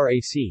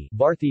frac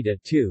bar theta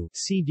 2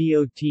 C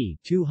dot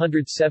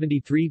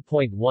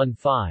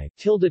 273.15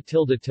 tilde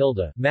tilde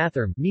tilde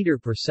mathrm meter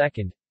per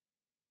second.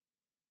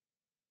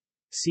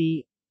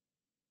 C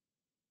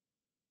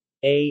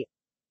A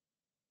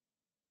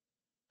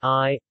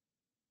I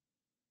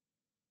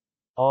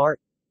R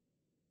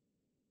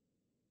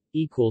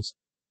equals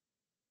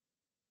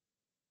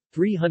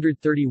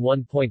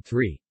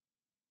 331.3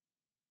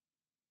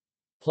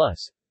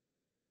 plus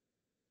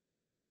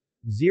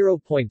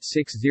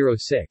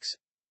 0.606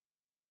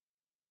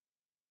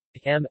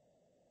 M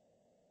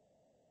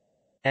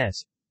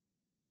S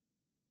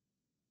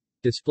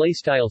display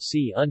style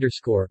C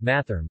underscore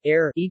mathrm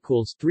air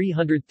equals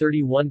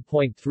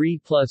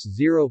 331.3 plus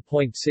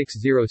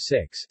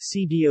 0.606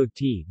 C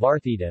dot bar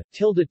theta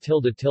tilde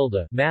tilde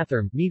tilde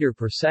mathrm meter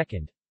per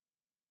second.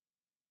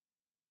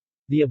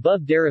 The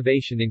above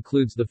derivation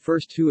includes the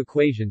first two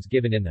equations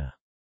given in the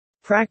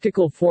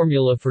practical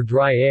formula for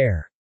dry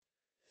air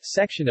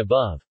section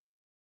above.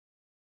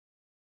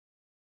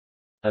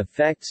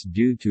 Effects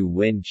due to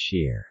wind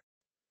shear.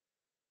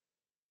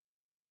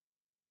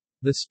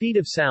 The speed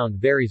of sound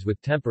varies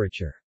with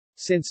temperature.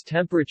 Since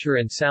temperature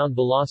and sound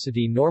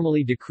velocity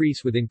normally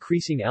decrease with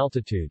increasing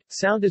altitude,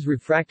 sound is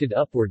refracted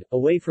upward,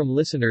 away from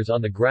listeners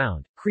on the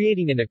ground,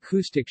 creating an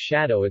acoustic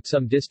shadow at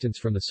some distance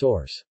from the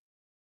source.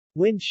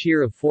 Wind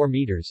shear of 4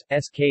 meters,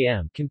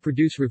 skm can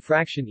produce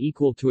refraction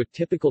equal to a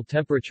typical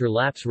temperature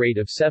lapse rate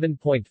of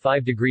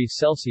 7.5 degrees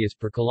Celsius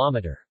per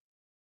kilometer.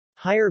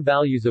 Higher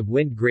values of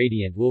wind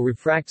gradient will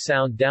refract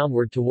sound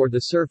downward toward the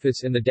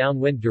surface in the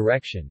downwind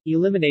direction,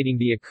 eliminating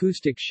the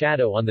acoustic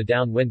shadow on the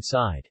downwind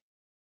side.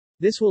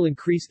 This will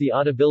increase the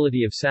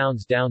audibility of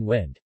sounds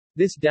downwind.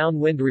 This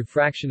downwind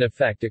refraction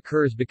effect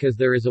occurs because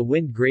there is a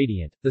wind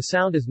gradient, the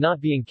sound is not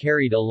being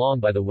carried along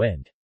by the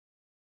wind.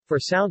 For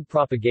sound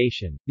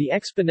propagation, the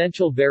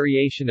exponential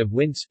variation of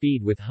wind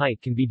speed with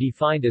height can be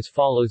defined as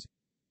follows: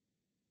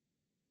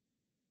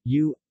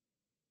 U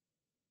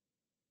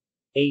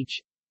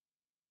H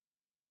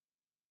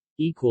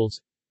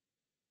equals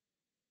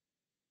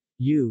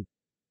U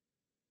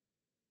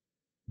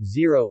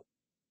 0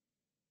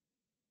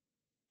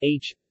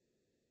 H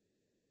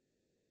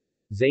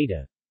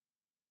zeta.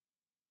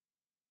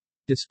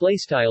 Display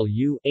style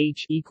U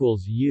H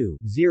equals U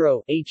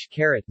 0 H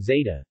caret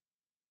zeta.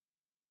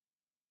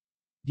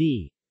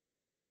 D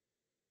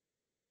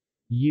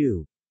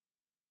U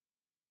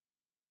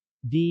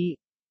D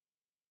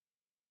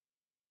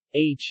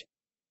H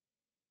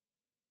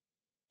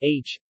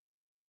H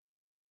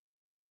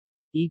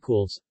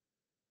equals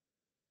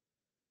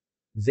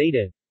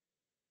zeta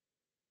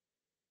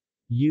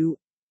U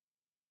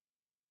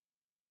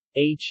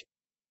H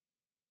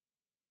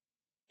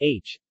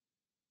H.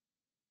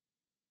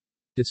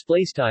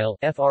 Display style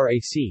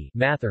frac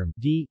mathrm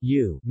d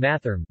u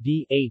mathrm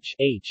d h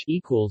h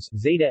equals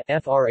zeta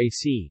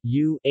frac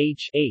u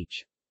h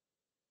h,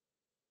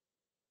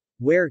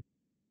 where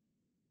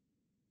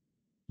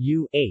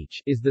u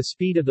h is the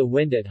speed of the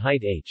wind at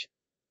height h.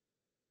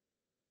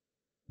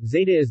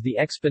 Zeta is the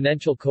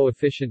exponential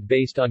coefficient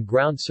based on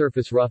ground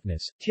surface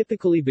roughness,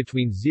 typically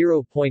between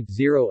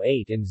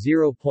 0.08 and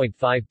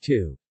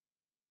 0.52.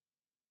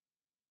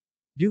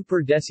 Du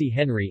per deci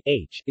Henry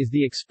h is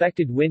the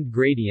expected wind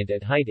gradient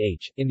at height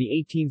h. In the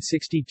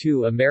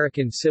 1862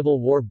 American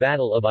Civil War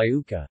Battle of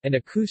Iuka, an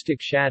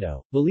acoustic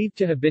shadow, believed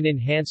to have been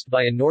enhanced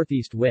by a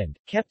northeast wind,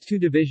 kept 2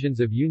 divisions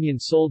of Union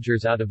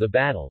soldiers out of the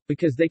battle,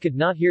 because they could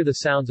not hear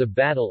the sounds of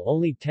battle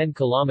only 10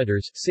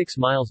 kilometers 6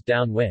 miles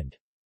downwind.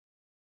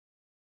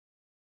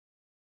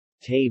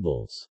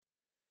 Tables.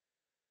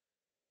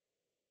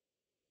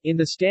 In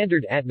the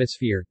standard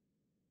atmosphere,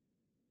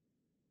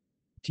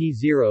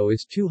 T0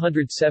 is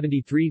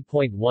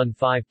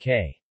 273.15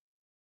 K.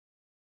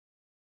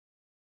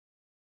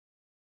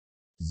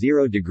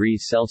 0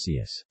 degrees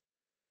Celsius.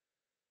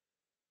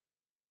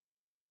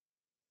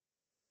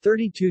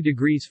 32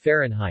 degrees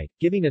Fahrenheit,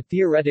 giving a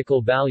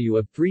theoretical value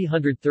of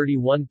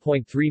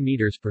 331.3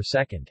 meters per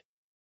second.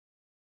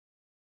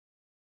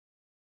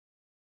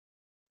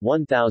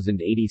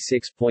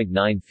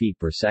 1086.9 feet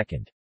per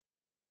second.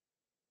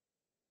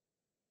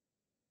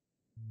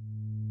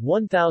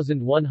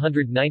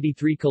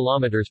 1193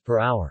 kilometers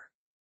per hour.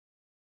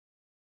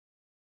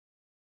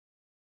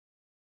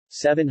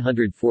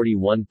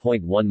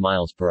 741.1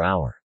 miles per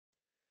hour.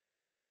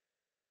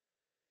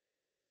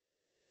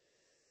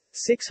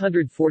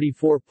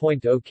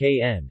 644.0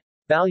 kN.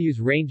 Values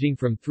ranging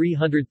from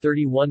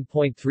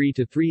 331.3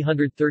 to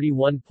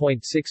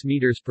 331.6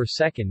 meters per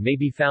second may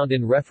be found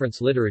in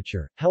reference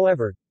literature.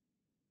 However,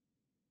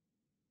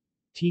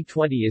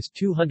 T20 is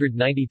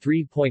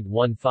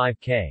 293.15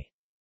 K.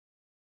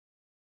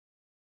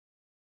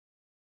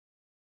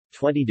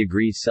 20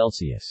 degrees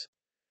Celsius.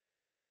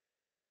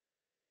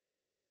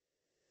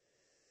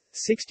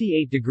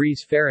 68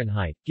 degrees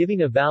Fahrenheit,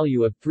 giving a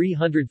value of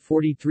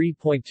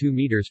 343.2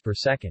 meters per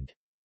second.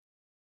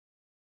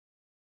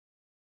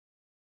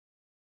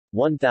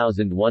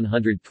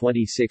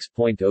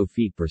 1126.0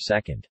 feet per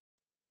second.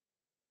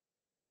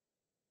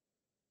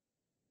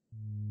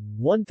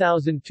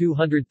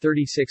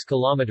 1236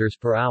 kilometers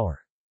per hour.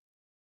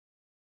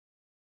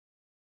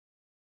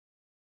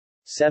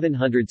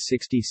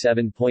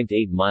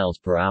 767.8 miles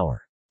per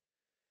hour.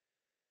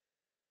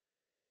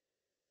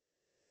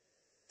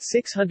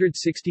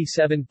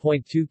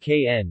 667.2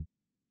 kN.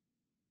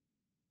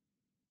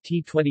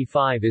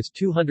 T25 is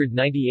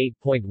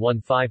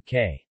 298.15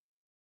 K.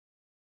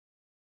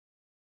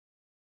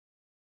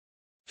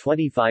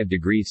 25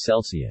 degrees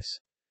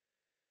Celsius.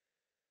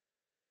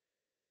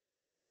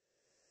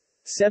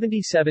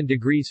 77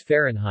 degrees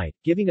Fahrenheit,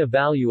 giving a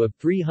value of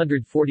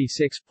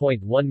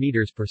 346.1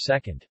 meters per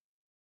second.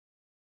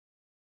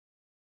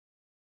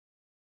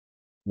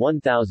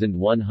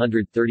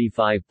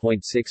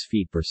 1135.6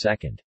 feet per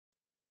second.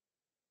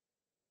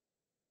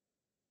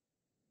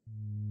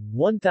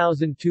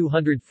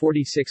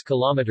 1246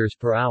 kilometers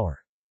per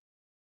hour.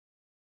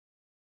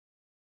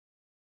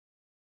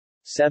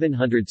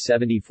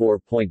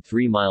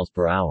 774.3 miles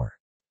per hour.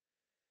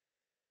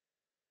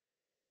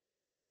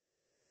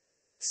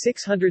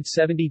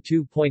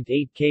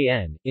 672.8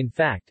 kN. In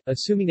fact,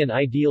 assuming an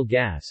ideal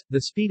gas,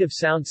 the speed of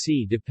sound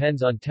c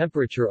depends on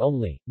temperature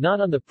only, not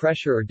on the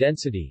pressure or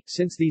density,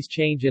 since these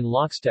change in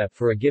lockstep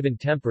for a given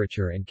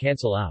temperature and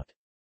cancel out.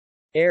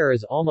 Air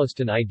is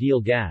almost an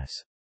ideal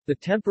gas. The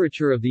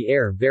temperature of the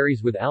air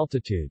varies with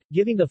altitude,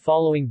 giving the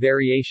following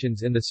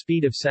variations in the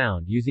speed of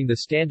sound using the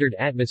standard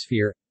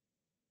atmosphere.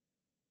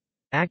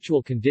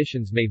 Actual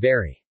conditions may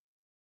vary.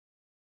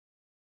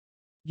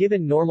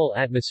 Given normal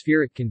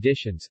atmospheric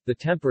conditions, the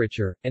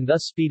temperature, and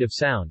thus speed of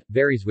sound,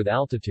 varies with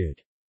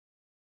altitude.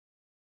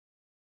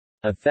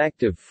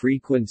 Effect of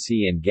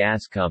frequency and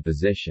gas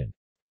composition.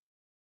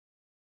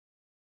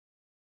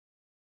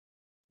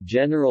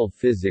 General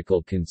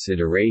physical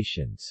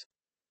considerations.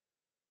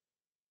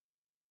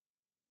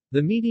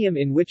 The medium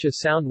in which a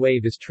sound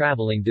wave is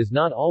traveling does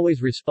not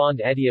always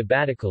respond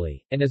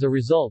adiabatically, and as a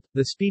result,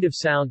 the speed of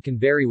sound can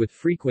vary with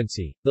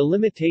frequency. The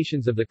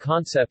limitations of the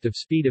concept of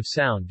speed of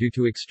sound due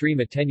to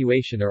extreme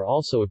attenuation are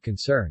also of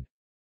concern.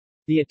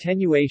 The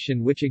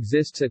attenuation which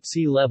exists at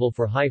sea level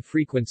for high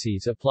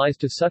frequencies applies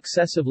to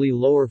successively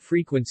lower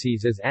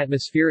frequencies as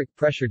atmospheric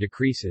pressure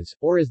decreases,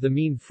 or as the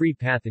mean free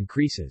path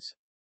increases.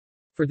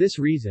 For this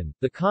reason,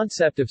 the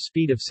concept of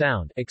speed of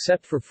sound,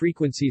 except for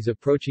frequencies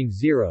approaching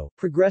zero,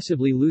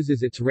 progressively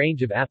loses its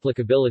range of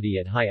applicability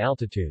at high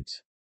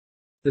altitudes.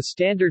 The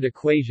standard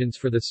equations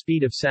for the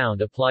speed of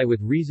sound apply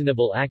with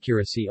reasonable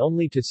accuracy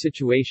only to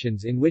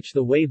situations in which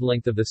the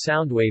wavelength of the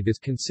sound wave is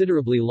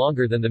considerably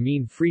longer than the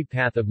mean free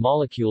path of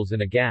molecules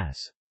in a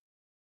gas.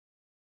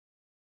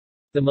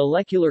 The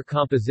molecular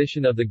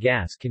composition of the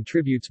gas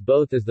contributes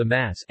both as the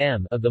mass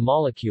m of the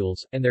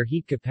molecules, and their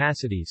heat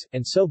capacities,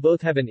 and so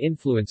both have an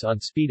influence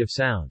on speed of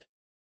sound.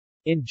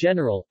 In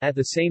general, at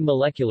the same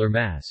molecular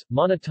mass,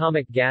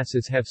 monatomic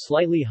gases have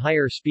slightly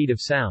higher speed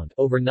of sound,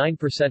 over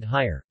 9%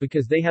 higher,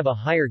 because they have a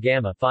higher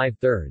gamma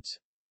 5/3.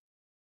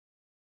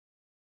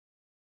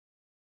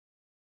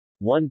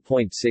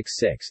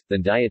 1.66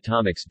 than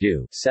diatomics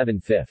do,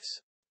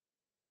 7/5.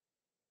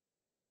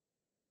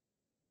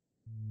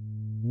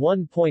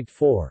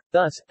 1.4.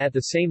 Thus, at the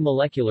same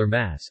molecular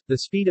mass, the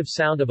speed of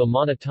sound of a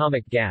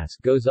monatomic gas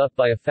goes up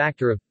by a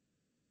factor of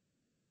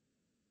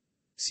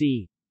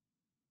c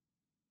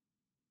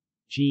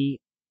g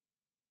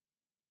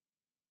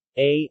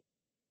a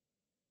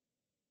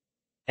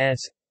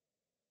s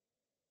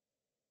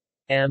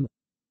m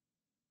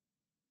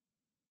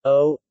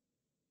o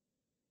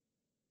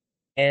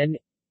n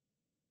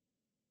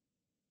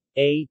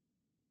a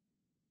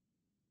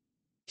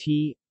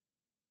t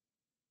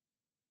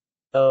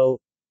o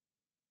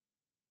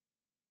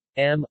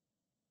m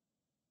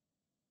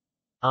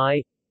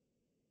I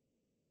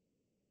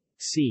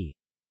c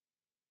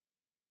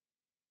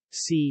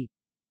c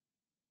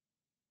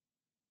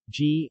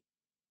g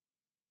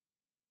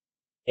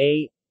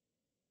a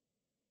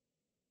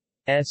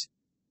s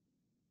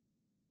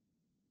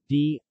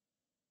d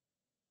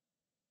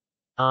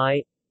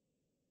I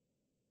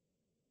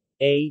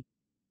a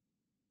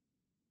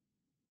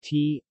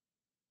t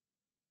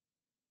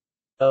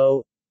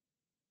o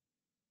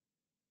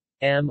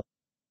m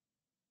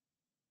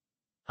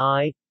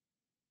I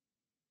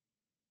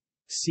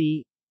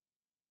c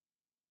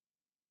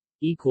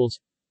equals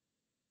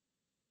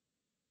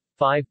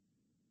 5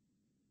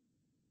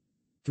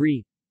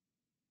 3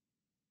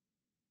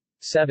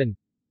 7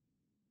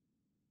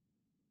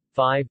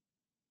 5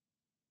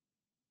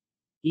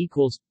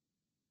 equals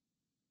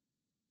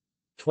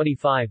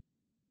 25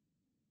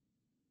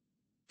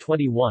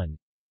 21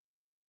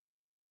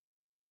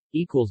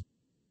 equals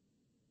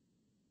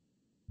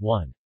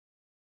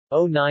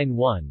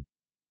 1.091.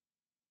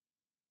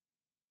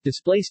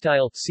 Display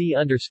style C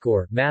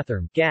underscore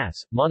mathrm gas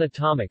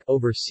monatomic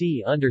over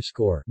C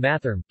underscore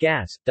mathrm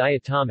gas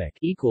diatomic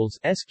equals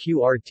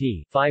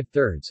SQRT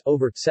 5/3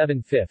 over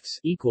 7/5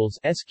 equals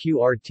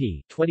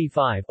SQRT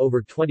 25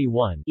 over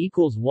 21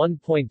 equals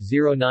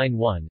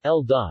 1.091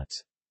 L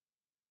dots.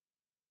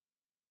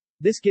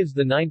 This gives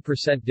the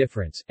 9%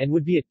 difference, and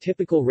would be a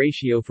typical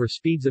ratio for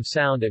speeds of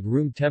sound at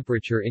room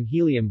temperature in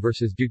helium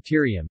versus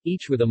deuterium,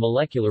 each with a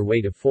molecular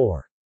weight of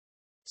 4.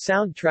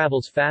 Sound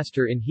travels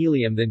faster in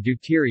helium than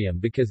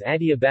deuterium because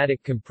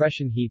adiabatic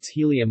compression heats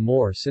helium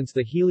more, since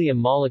the helium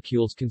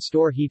molecules can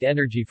store heat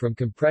energy from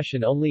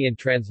compression only in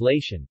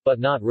translation, but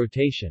not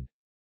rotation.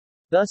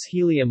 Thus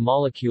helium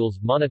molecules,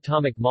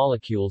 monatomic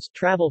molecules,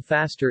 travel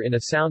faster in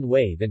a sound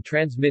wave and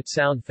transmit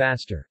sound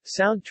faster.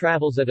 Sound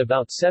travels at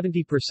about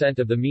 70%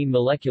 of the mean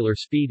molecular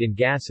speed in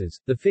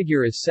gases. The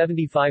figure is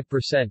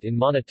 75% in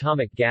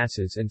monatomic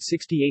gases and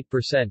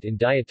 68% in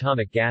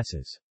diatomic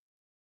gases.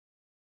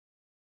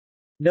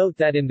 Note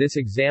that in this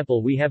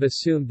example we have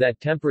assumed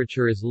that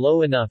temperature is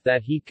low enough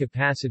that heat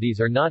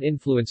capacities are not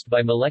influenced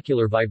by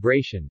molecular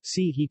vibration.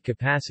 See heat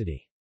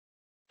capacity.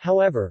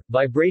 However,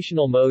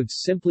 vibrational modes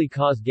simply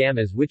cause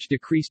gammas which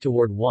decrease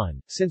toward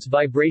 1, since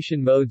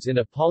vibration modes in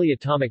a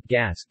polyatomic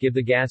gas give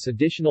the gas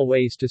additional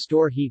ways to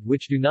store heat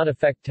which do not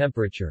affect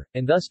temperature,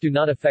 and thus do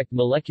not affect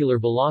molecular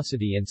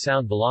velocity and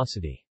sound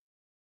velocity.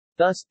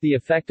 Thus, the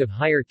effect of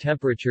higher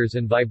temperatures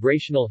and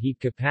vibrational heat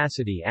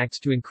capacity acts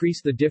to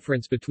increase the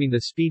difference between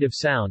the speed of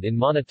sound in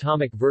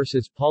monatomic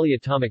versus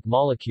polyatomic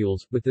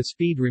molecules, with the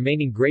speed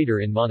remaining greater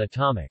in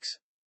monatomics.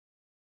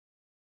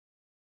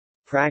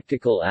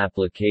 Practical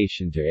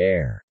application to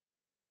air.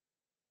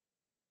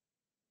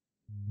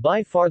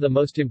 By far the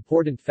most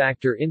important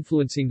factor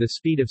influencing the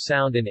speed of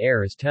sound in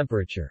air is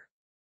temperature.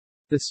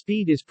 The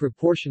speed is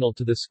proportional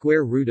to the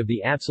square root of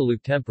the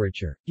absolute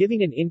temperature,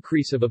 giving an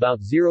increase of about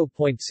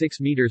 0.6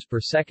 meters per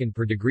second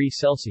per degree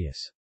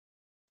Celsius.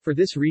 For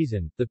this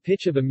reason, the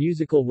pitch of a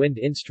musical wind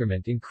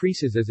instrument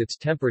increases as its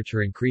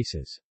temperature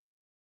increases.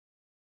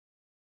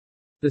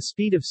 The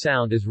speed of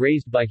sound is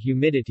raised by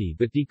humidity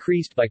but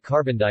decreased by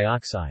carbon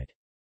dioxide.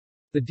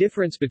 The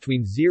difference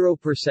between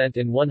 0%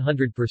 and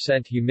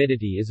 100%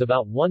 humidity is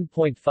about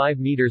 1.5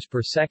 meters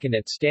per second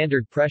at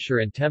standard pressure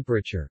and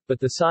temperature, but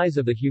the size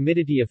of the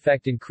humidity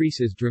effect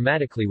increases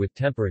dramatically with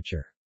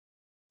temperature.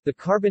 The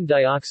carbon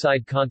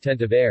dioxide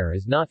content of air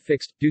is not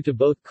fixed, due to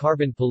both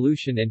carbon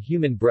pollution and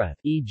human breath,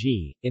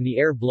 e.g., in the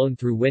air blown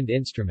through wind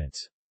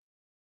instruments.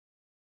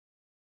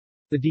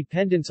 The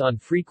dependence on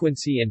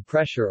frequency and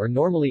pressure are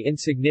normally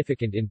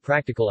insignificant in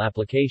practical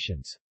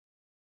applications.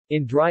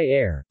 In dry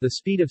air, the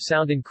speed of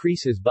sound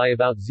increases by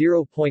about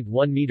 0.1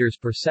 meters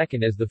per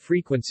second as the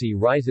frequency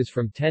rises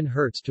from 10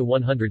 Hz to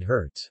 100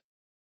 Hz.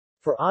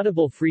 For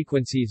audible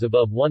frequencies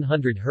above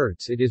 100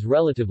 Hz it is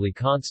relatively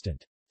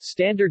constant.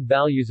 Standard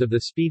values of the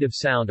speed of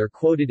sound are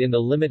quoted in the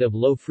limit of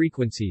low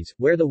frequencies,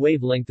 where the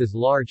wavelength is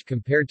large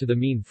compared to the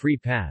mean free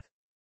path.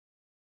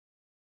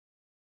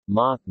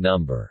 Mach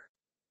number.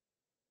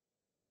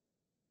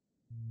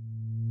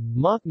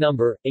 Mach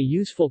number, a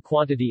useful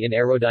quantity in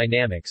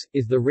aerodynamics,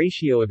 is the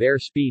ratio of air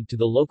speed to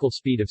the local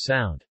speed of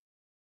sound.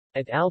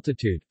 At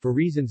altitude, for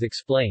reasons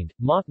explained,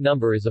 Mach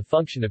number is a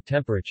function of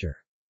temperature.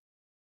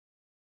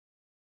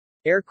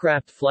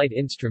 Aircraft flight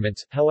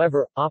instruments,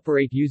 however,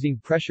 operate using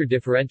pressure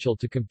differential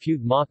to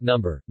compute Mach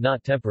number,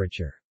 not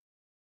temperature.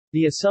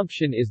 The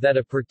assumption is that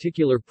a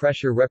particular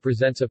pressure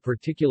represents a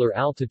particular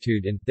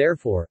altitude and,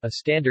 therefore, a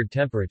standard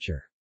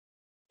temperature.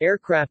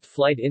 Aircraft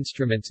flight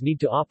instruments need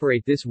to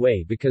operate this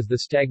way because the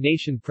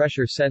stagnation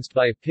pressure sensed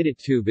by a pitot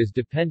tube is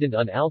dependent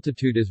on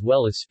altitude as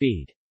well as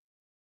speed.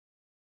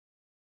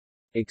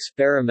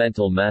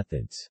 Experimental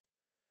methods.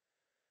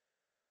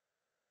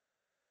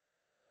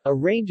 A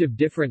range of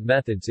different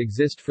methods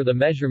exist for the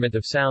measurement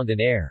of sound in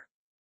air.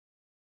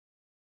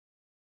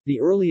 The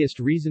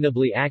earliest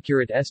reasonably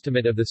accurate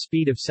estimate of the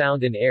speed of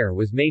sound in air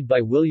was made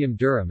by William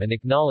Derham and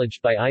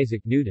acknowledged by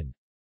Isaac Newton.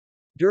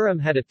 Derham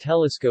had a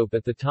telescope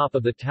at the top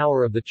of the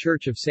tower of the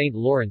Church of St.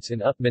 Lawrence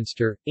in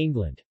Upminster,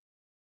 England.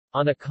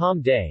 On a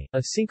calm day,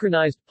 a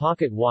synchronized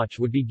pocket watch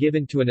would be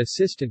given to an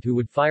assistant who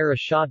would fire a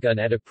shotgun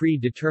at a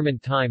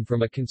pre-determined time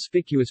from a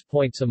conspicuous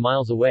point some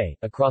miles away,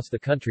 across the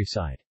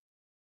countryside.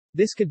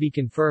 This could be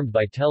confirmed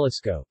by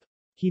telescope.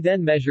 He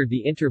then measured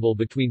the interval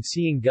between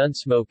seeing gun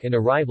smoke and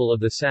arrival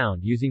of the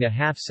sound using a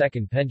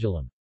half-second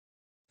pendulum.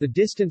 The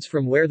distance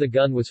from where the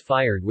gun was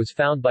fired was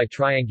found by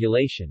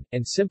triangulation,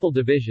 and simple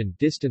division,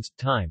 distance,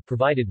 time,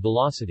 provided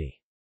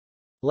velocity.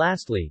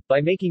 Lastly, by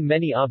making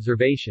many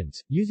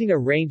observations, using a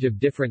range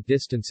of different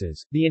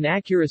distances, the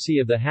inaccuracy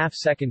of the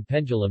half-second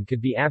pendulum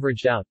could be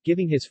averaged out,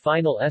 giving his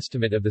final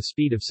estimate of the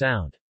speed of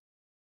sound.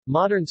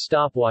 Modern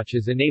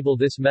stopwatches enable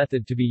this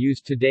method to be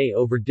used today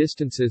over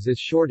distances as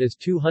short as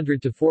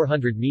 200 to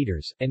 400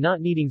 meters, and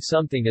not needing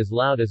something as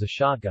loud as a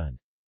shotgun.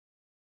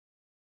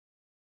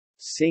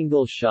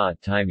 Single-shot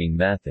timing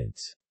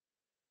methods.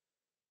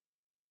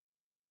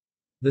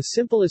 The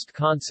simplest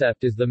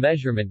concept is the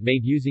measurement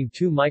made using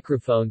two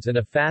microphones and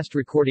a fast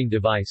recording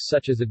device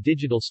such as a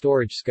digital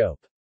storage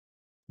scope.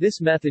 This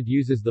method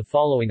uses the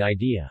following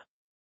idea.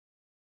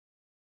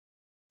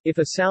 If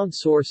a sound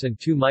source and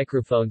two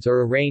microphones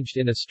are arranged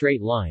in a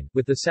straight line,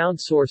 with the sound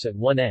source at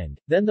one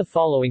end, then the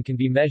following can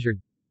be measured.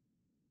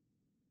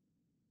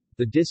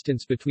 The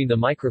distance between the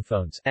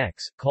microphones,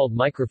 x, called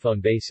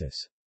microphone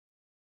basis.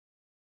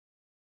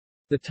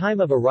 The time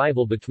of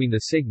arrival between the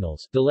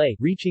signals, delay,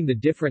 reaching the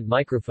different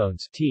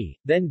microphones, t,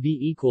 then v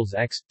equals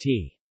x,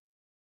 t.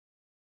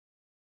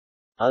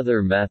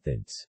 Other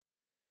methods.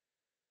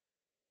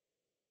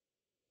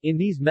 In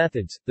these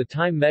methods, the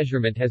time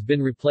measurement has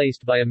been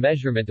replaced by a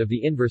measurement of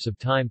the inverse of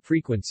time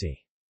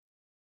frequency.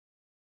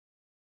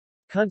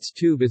 Kuntz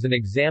tube is an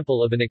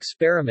example of an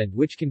experiment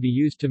which can be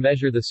used to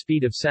measure the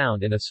speed of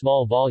sound in a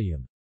small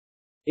volume.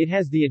 It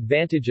has the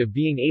advantage of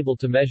being able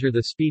to measure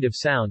the speed of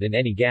sound in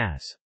any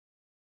gas.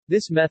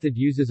 This method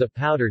uses a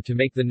powder to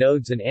make the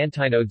nodes and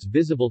antinodes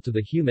visible to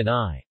the human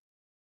eye.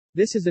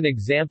 This is an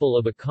example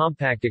of a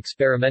compact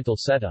experimental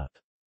setup.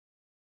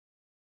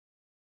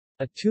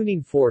 A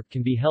tuning fork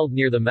can be held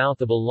near the mouth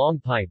of a long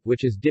pipe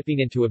which is dipping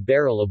into a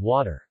barrel of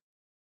water.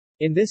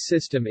 In this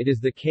system it is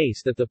the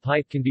case that the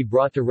pipe can be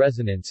brought to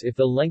resonance if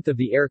the length of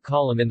the air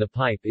column in the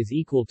pipe is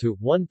equal to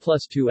 1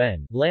 plus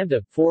 2n,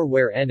 lambda, 4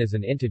 where n is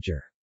an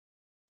integer.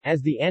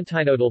 As the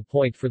antinodal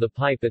point for the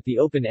pipe at the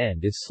open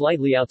end is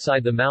slightly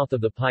outside the mouth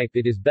of the pipe,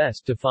 it is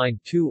best to find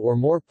two or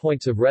more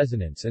points of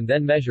resonance and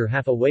then measure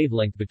half a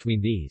wavelength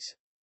between these.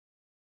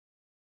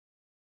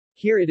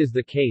 Here it is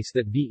the case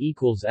that V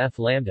equals F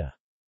lambda.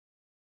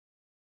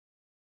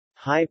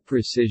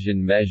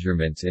 High-precision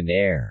measurements in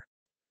air.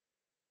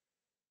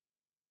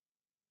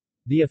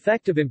 The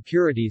effect of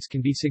impurities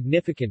can be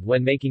significant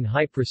when making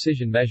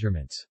high-precision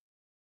measurements.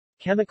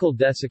 Chemical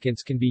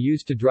desiccants can be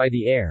used to dry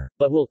the air,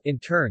 but will, in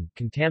turn,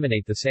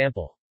 contaminate the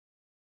sample.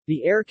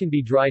 The air can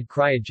be dried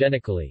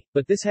cryogenically,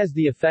 but this has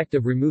the effect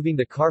of removing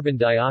the carbon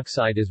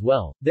dioxide as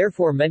well,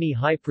 therefore many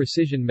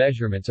high-precision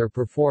measurements are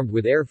performed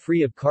with air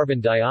free of carbon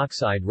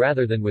dioxide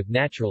rather than with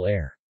natural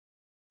air.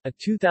 A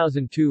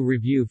 2002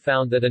 review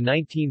found that a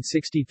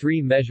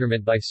 1963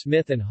 measurement by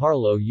Smith and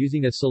Harlow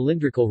using a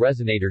cylindrical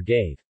resonator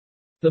gave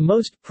the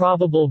most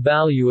probable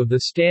value of the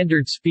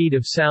standard speed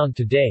of sound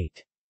to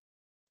date.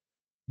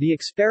 The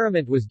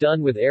experiment was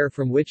done with air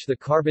from which the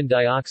carbon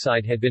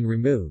dioxide had been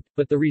removed,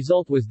 but the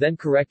result was then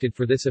corrected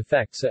for this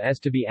effect so as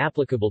to be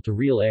applicable to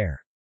real air.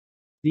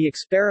 The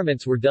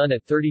experiments were done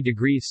at 30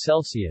 degrees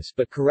Celsius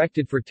but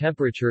corrected for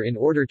temperature in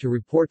order to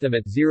report them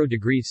at 0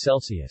 degrees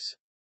Celsius.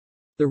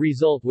 The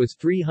result was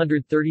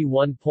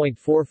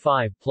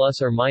 331.45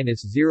 plus or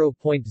minus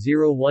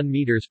 0.01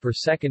 meters per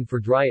second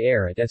for dry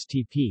air at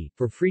STP,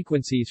 for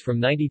frequencies from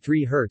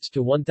 93 Hz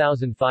to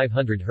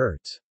 1500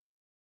 Hz.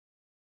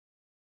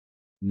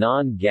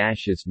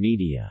 Non-gaseous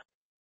media.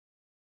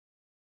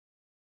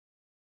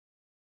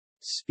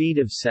 Speed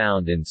of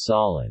sound in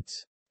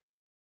solids.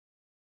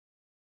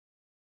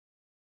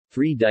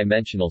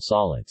 Three-dimensional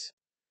solids.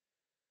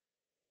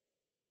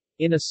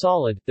 In a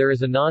solid, there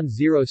is a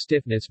non-zero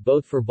stiffness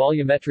both for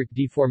volumetric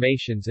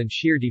deformations and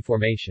shear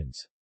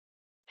deformations.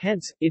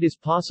 Hence, it is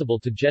possible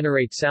to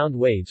generate sound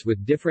waves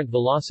with different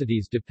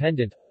velocities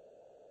dependent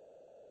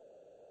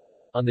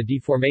on the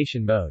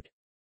deformation mode.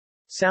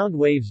 Sound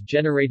waves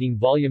generating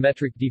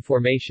volumetric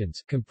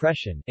deformations,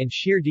 compression, and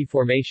shear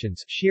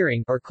deformations,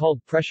 shearing, are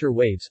called pressure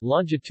waves,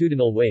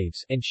 longitudinal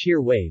waves, and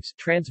shear waves,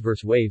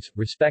 transverse waves,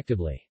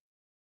 respectively.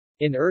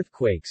 In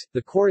earthquakes,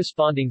 the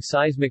corresponding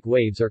seismic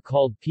waves are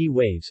called P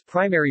waves,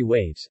 primary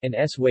waves, and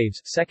S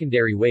waves,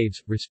 secondary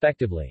waves,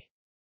 respectively.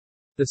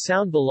 The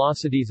sound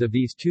velocities of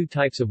these two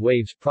types of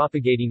waves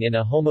propagating in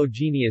a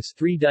homogeneous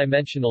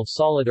three-dimensional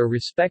solid are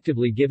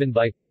respectively given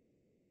by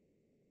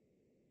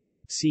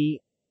C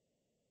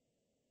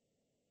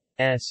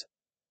S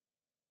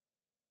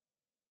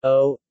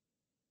O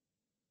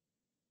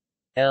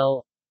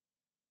L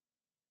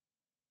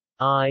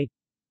I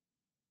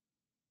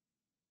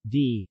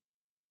D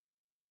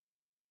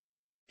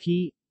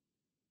P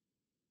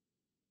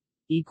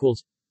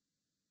equals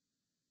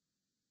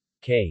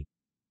K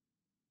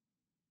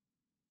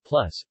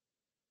plus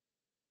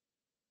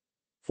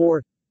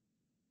 4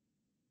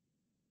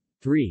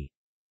 3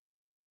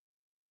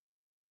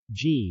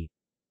 G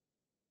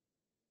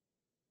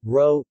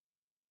rho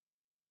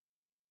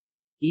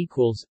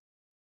equals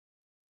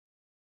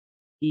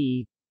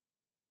E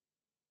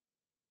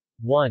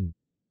 1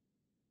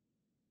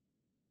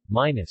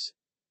 minus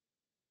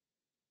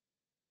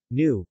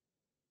nu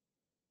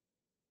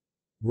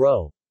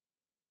rho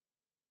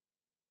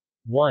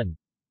 1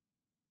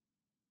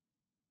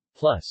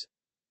 plus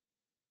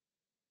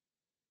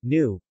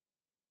nu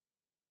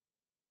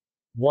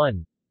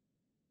 1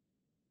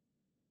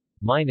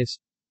 minus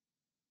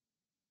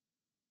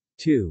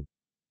 2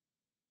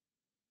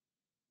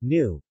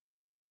 nu.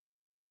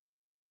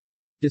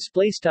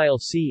 Display style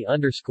C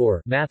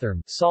underscore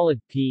mathrm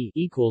solid P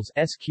equals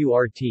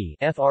SQRT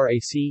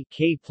frac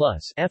K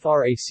plus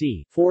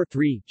frac 4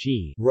 3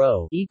 G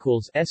rho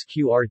equals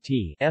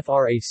SQRT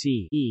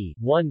frac E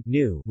 1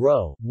 nu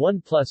rho 1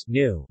 plus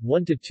nu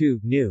 1 to 2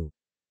 nu.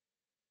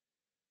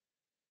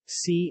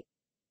 C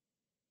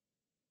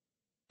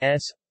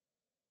S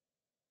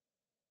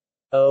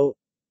O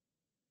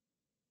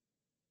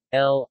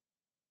L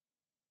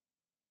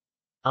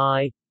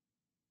I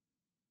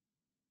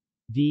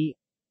D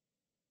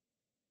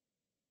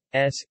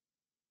S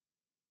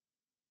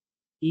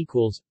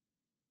equals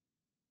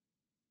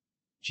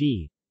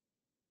G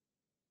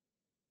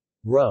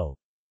rho.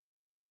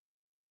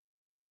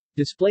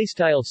 Display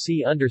style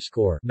C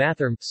underscore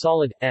mathrm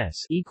solid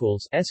S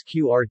equals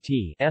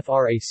SQRT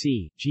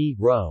frac G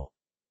rho,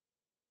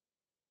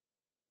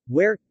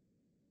 where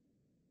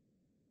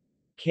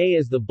K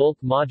is the bulk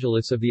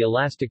modulus of the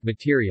elastic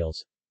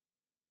materials,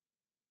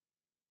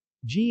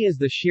 G is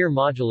the shear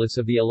modulus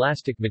of the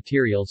elastic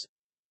materials,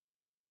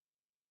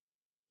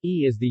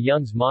 E is the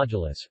Young's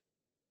modulus,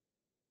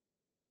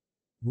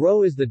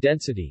 rho is the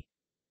density,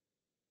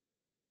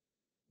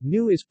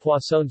 nu is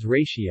Poisson's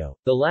ratio.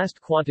 The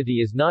last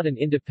quantity is not an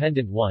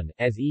independent one,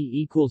 as E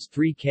equals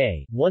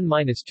 3K, 1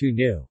 minus 2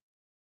 nu.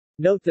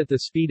 Note that the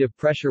speed of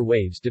pressure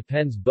waves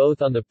depends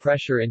both on the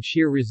pressure and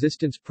shear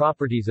resistance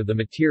properties of the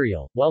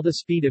material, while the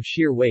speed of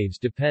shear waves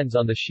depends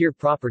on the shear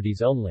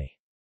properties only.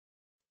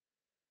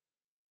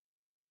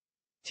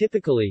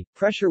 Typically,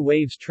 pressure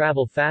waves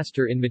travel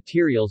faster in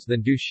materials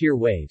than do shear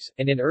waves,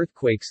 and in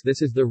earthquakes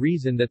this is the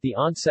reason that the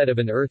onset of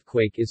an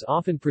earthquake is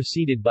often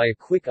preceded by a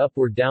quick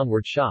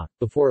upward-downward shock,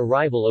 before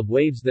arrival of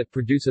waves that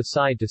produce a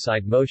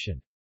side-to-side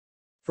motion.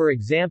 For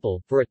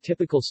example, for a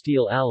typical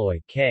steel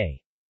alloy,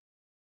 K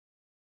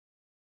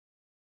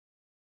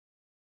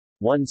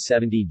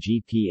 170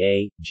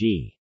 GPa,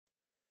 G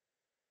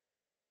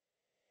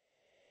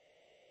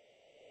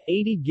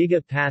 80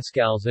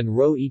 gigapascals and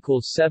ρ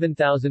equals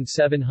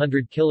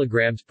 7,700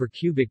 kilograms per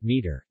cubic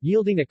meter,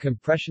 yielding a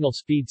compressional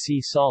speed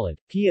C solid,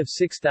 P of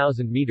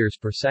 6,000 meters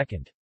per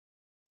second.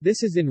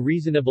 This is in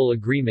reasonable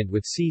agreement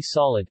with C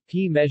solid,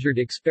 P measured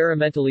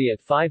experimentally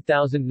at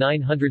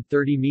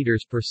 5,930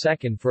 meters per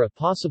second for a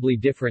possibly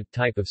different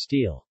type of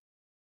steel.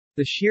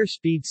 The shear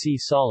speed C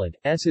solid,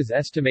 S is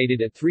estimated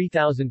at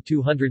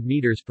 3,200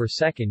 meters per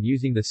second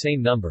using the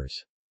same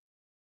numbers.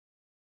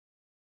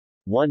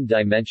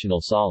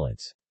 One-dimensional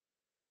solids.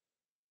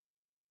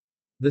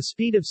 The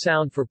speed of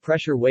sound for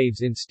pressure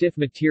waves in stiff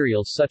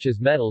materials such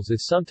as metals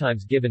is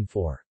sometimes given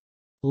for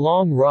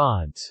long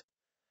rods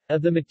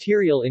of the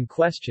material in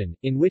question,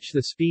 in which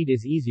the speed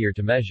is easier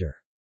to measure.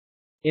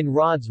 In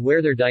rods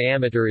where their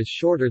diameter is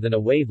shorter than a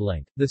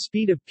wavelength, the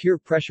speed of pure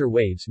pressure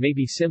waves may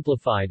be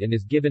simplified and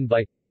is given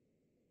by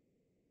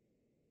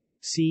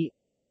C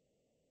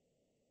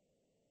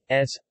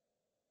S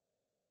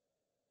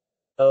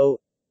O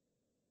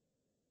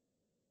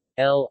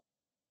L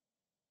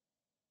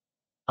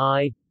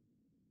I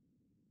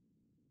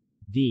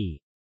D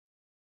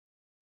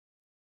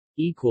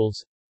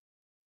equals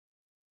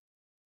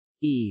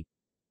E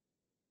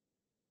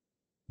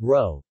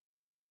rho.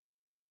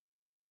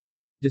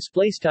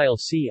 Display style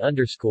C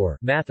underscore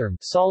mathrm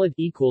solid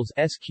equals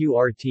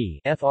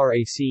SQRT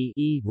frac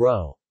E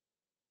rho,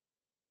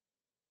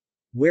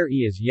 where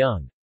E is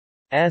Young's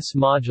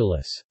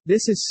modulus.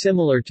 This is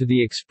similar to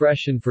the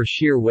expression for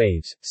shear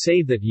waves,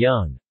 save that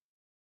Young's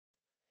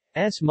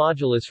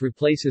modulus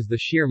replaces the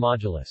shear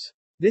modulus.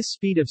 This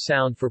speed of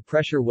sound for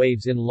pressure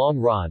waves in long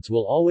rods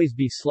will always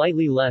be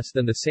slightly less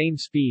than the same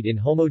speed in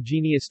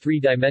homogeneous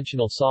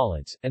three-dimensional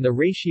solids, and the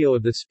ratio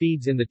of the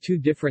speeds in the two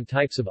different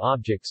types of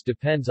objects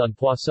depends on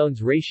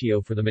Poisson's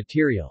ratio for the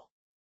material.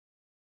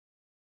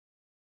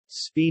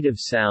 Speed of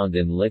sound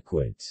in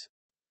liquids.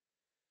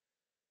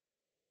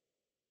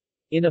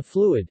 In a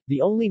fluid,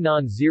 the only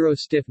non-zero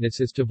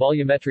stiffness is to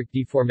volumetric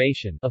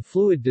deformation. A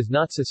fluid does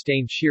not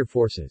sustain shear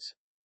forces.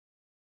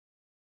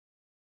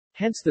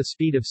 Hence the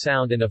speed of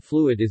sound in a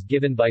fluid is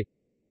given by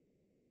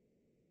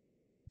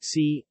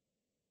C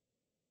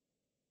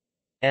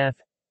F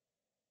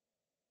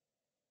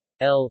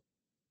L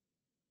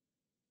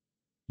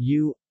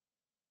U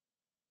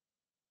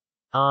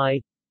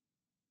I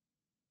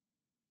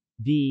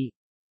D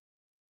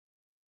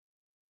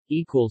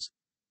equals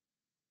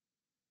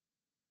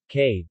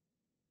K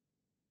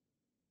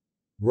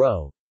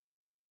rho.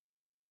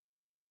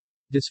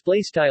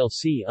 Display style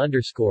C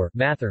underscore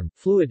mathrm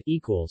fluid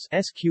equals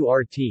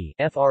SQRT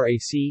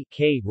frac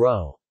K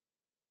rho,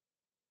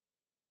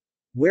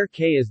 where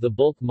K is the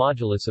bulk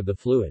modulus of the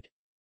fluid.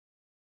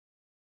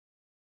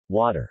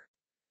 Water.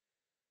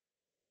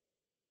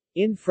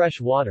 In fresh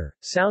water,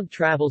 sound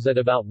travels at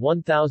about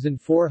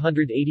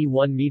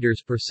 1,481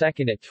 meters per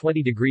second at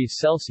 20 degrees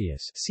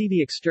Celsius. See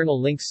the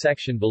external links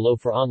section below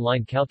for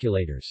online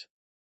calculators.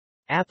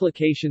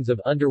 Applications of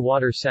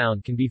underwater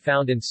sound can be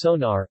found in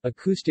sonar,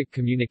 acoustic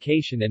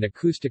communication and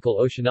acoustical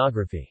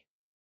oceanography.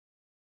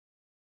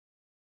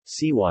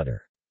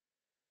 Seawater.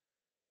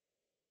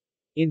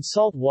 In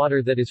salt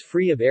water that is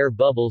free of air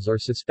bubbles or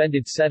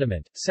suspended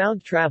sediment,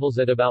 sound travels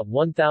at about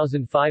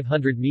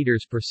 1,500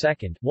 meters per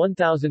second,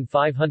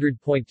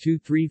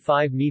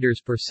 1,500.235 meters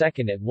per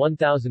second at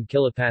 1,000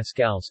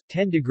 kilopascals,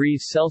 10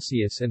 degrees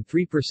Celsius and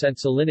 3%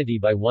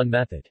 salinity by one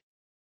method.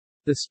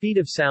 The speed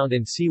of sound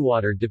in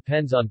seawater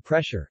depends on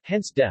pressure,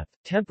 hence depth,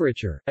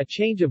 temperature, a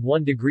change of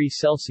 1 degree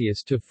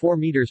Celsius to 4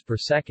 meters per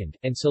second,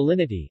 and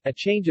salinity, a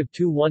change of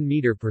 1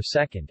 meter per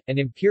second, and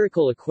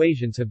empirical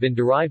equations have been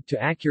derived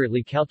to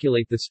accurately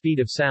calculate the speed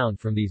of sound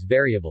from these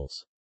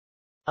variables.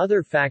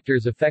 Other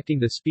factors affecting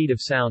the speed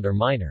of sound are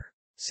minor.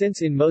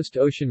 Since in most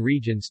ocean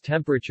regions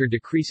temperature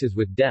decreases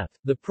with depth,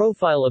 the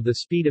profile of the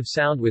speed of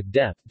sound with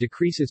depth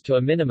decreases to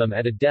a minimum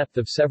at a depth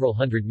of several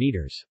hundred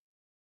meters.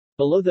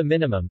 Below the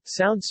minimum,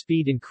 sound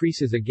speed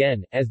increases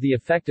again, as the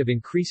effect of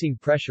increasing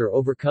pressure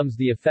overcomes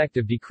the effect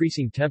of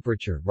decreasing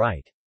temperature,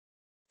 right?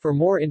 For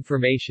more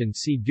information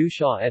see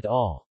Dushaw et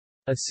al.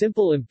 A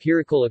simple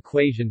empirical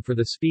equation for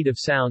the speed of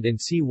sound in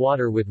sea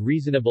water with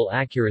reasonable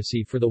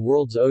accuracy for the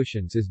world's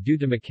oceans is due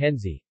to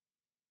Mackenzie.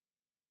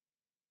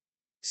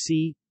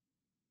 C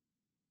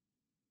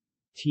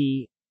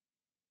T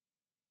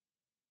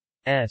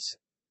S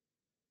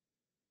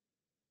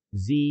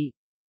Z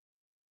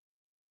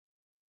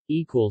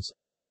equals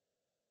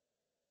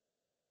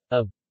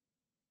a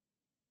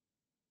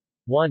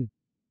 1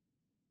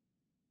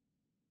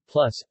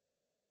 plus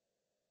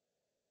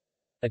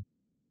a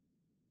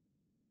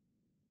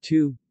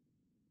 2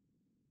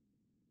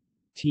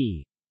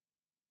 T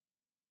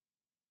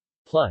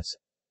plus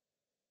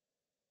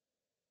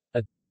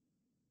a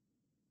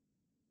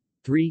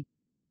 3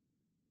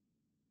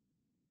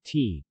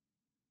 T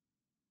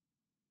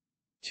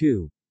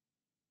 2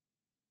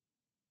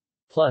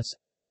 plus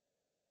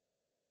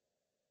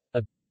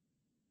a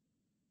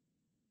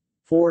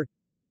 4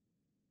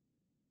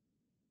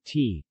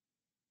 T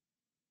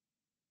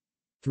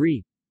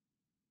 3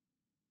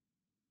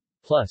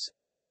 plus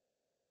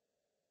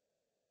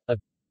a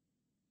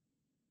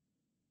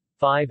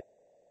 5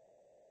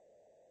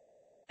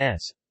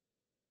 s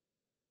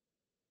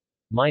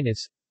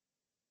minus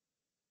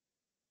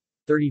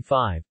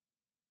 35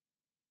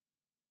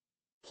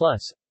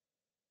 plus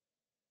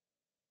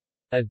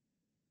a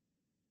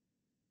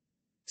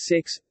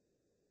 6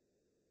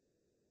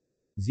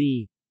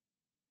 z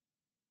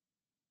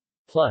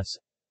plus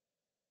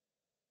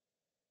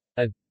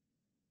a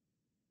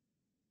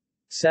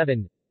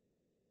 7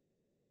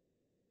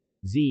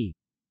 z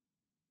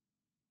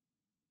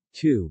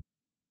 2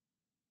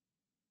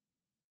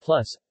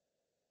 plus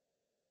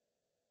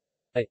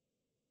a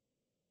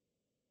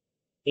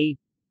 8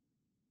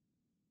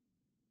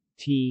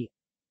 t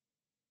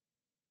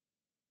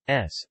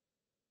s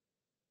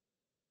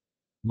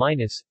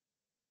minus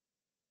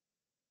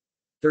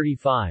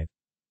 35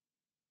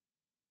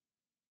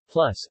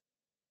 plus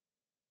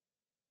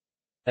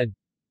a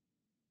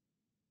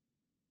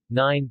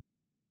 9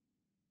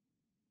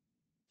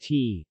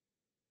 t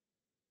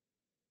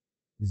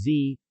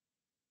z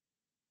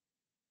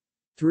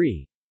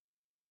 3.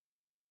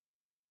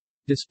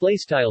 Display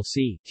style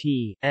C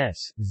T S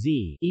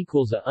Z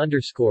equals a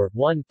underscore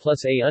 1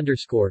 plus a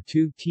underscore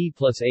 2 T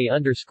plus a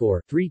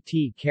underscore 3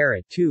 T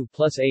caret 2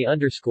 plus a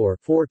underscore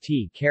 4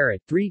 T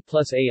caret 3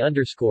 plus a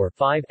underscore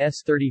 5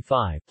 S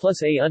 35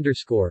 plus a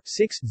underscore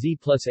 6 Z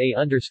plus a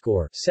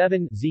underscore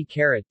 7 Z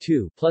caret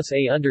 2 plus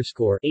a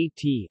underscore 8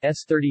 T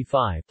S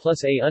 35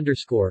 plus a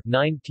underscore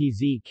 9 T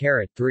Z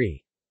caret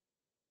 3.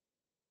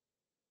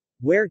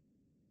 Where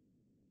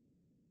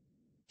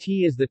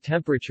T is the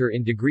temperature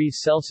in degrees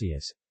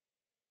Celsius,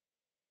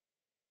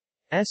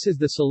 S is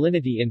the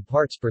salinity in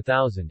parts per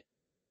thousand,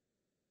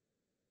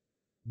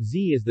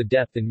 Z is the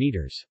depth in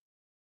meters.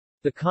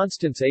 The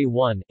constants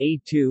A1,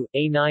 A2,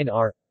 A9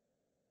 are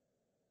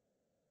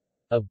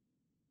a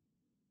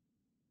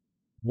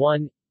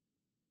 1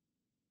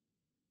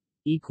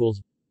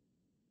 equals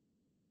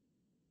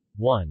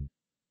 1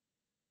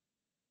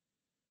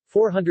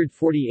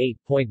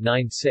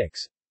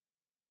 448.96,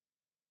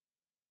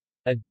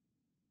 a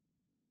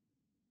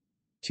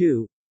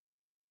 2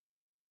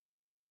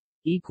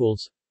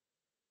 equals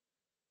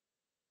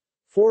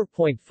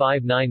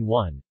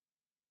 4.591,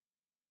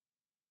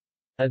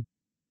 a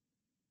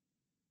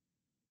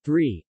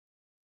 3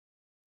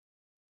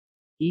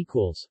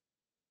 equals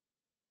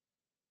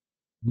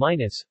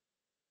minus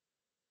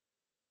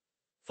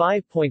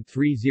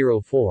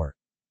 5.304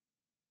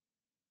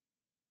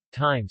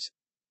 times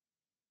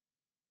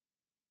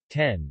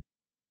 10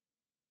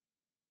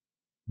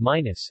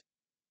 minus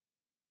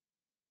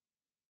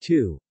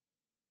 2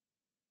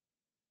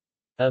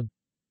 a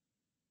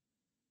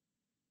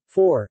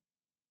 4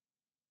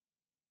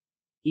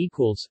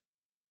 equals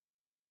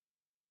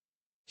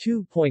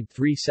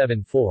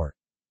 2.374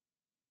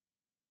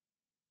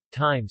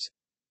 times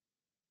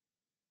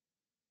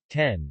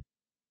 10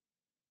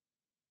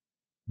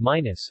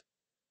 minus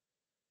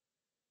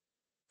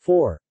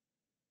 4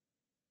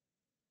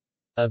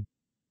 a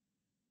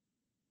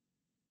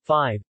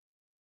 5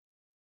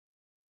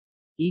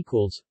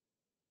 equals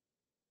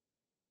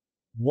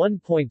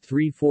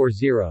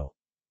 1.340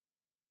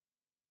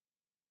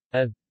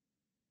 a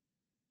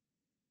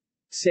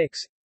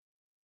 6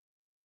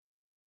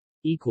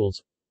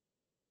 equals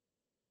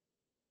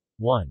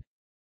 1.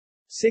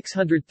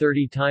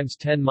 630 times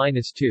 10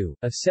 minus 2,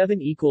 a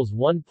 7 equals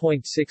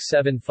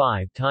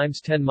 1.675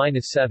 times 10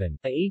 minus 7,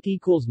 a 8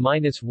 equals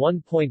minus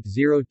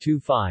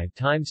 1.025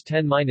 times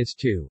 10 minus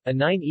 2, a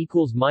 9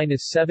 equals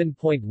minus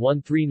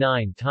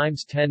 7.139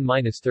 times 10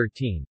 minus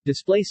 13.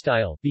 Display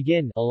style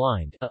begin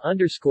aligned a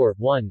underscore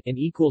 1 and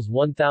equals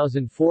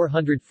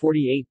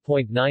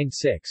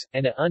 1448.96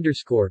 and a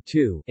underscore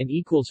 2 and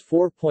equals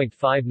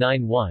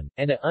 4.591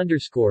 and a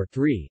underscore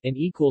 3 and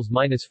equals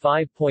minus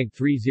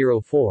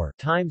 5.304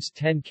 times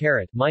 10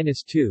 caret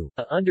minus 2,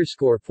 a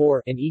underscore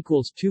 4 and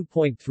equals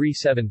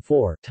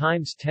 2.374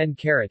 times 10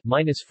 caret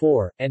minus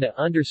 4, and a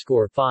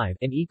underscore 5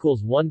 and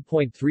equals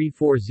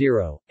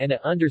 1.340, and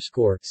a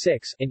underscore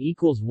 6 and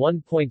equals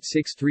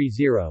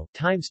 1.630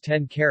 times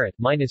 10 caret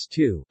minus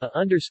 2, a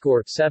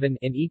underscore 7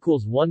 and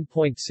equals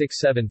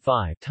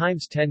 1.675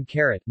 times 10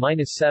 caret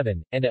minus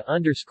 7, and a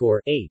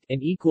underscore 8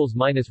 and equals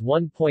minus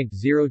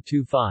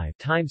 1.025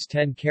 times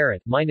 10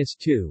 caret minus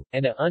 2,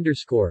 and a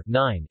underscore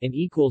 9 and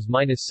equals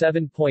minus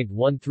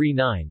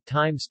 7.139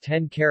 times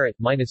 10 caret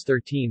minus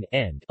 13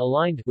 end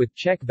aligned with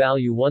check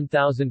value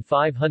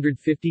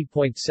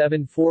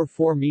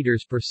 1550.744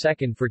 meters per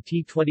second for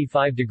T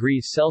 25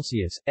 degrees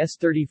Celsius, S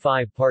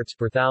 35 parts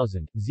per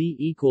thousand, Z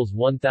equals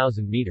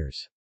 1000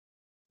 meters.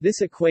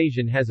 This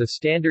equation has a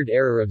standard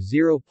error of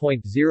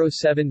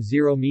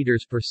 0.070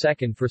 meters per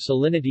second for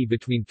salinity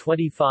between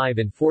 25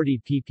 and 40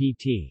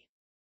 ppt.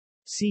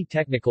 See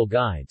technical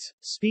guides.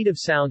 Speed of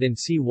sound in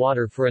sea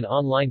water for an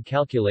online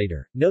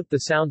calculator. Note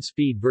the sound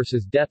speed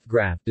versus depth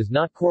graph does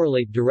not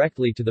correlate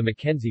directly to the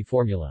Mackenzie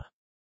formula.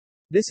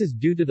 This is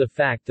due to the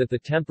fact that the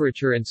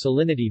temperature and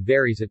salinity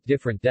varies at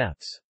different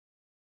depths.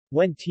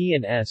 When T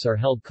and S are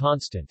held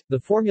constant, the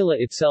formula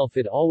itself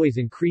is always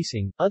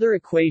increasing. Other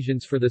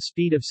equations for the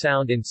speed of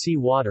sound in sea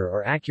water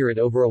are accurate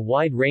over a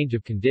wide range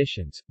of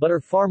conditions, but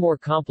are far more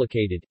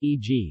complicated,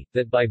 e.g.,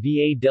 that by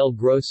Va del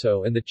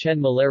Grosso and the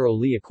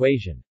Chen-Malero-Lee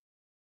equation.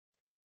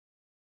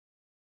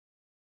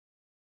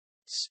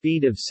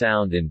 Speed of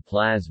sound in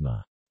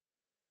plasma.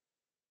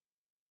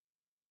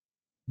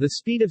 The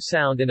speed of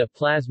sound in a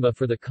plasma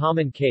for the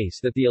common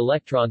case that the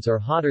electrons are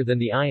hotter than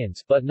the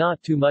ions, but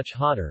not too much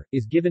hotter,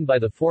 is given by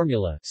the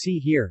formula, see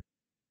here.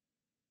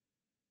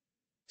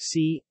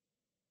 C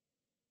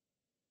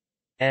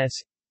S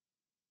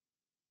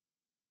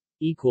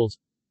equals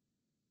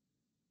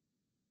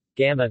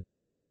gamma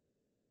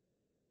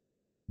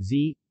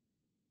Z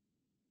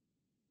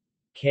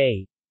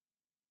K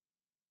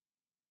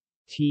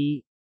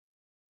T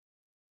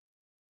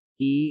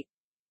E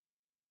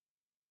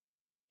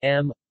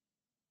M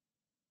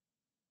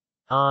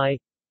I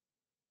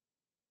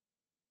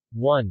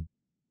 1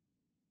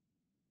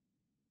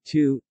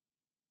 2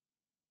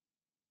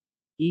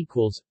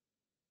 equals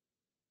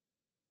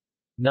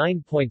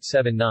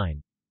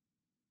 9.79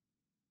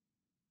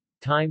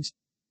 times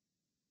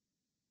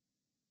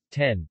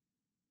 10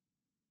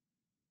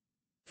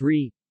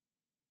 3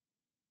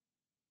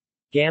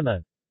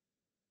 gamma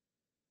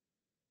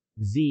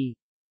Z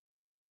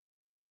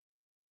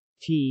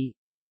T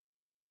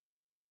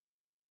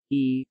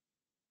E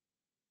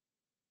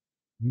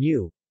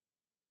mu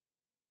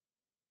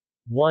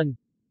 1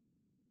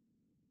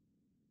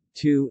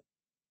 2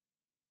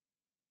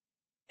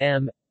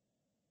 M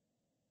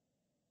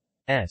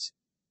S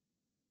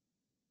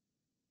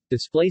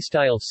display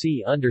style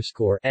C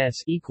underscore S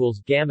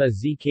equals gamma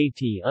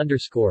ZKT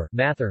underscore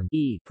mathrm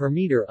E per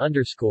meter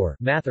underscore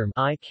mathrm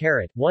I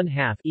caret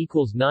 1/2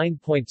 equals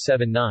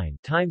 9.79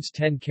 times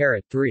 10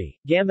 caret 3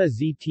 gamma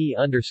ZT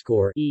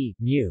underscore E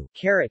mu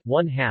caret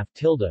 1/2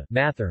 tilde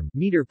mathrm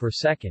meter per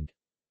second,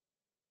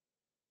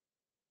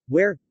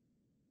 where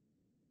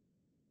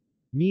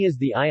μ is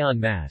the ion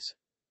mass,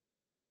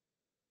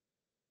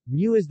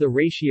 mu is the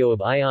ratio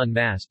of ion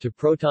mass to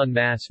proton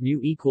mass, mu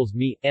equals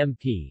μ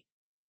mp.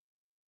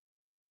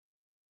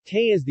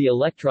 T is the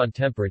electron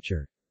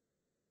temperature.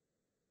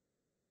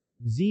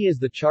 Z is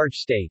the charge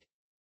state.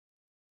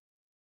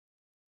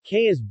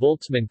 K is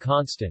Boltzmann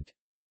constant.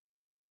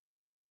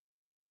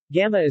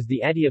 Gamma is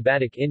the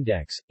adiabatic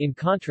index. In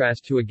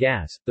contrast to a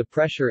gas, the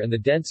pressure and the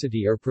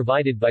density are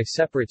provided by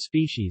separate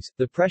species,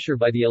 the pressure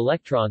by the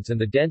electrons and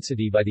the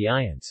density by the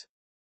ions.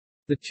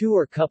 The two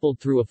are coupled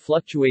through a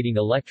fluctuating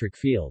electric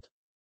field.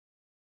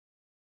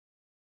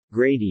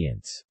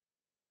 Gradients.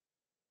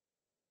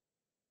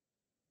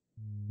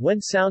 When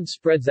sound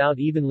spreads out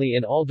evenly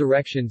in all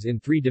directions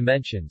in 3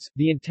 dimensions,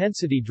 the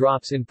intensity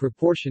drops in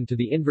proportion to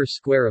the inverse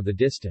square of the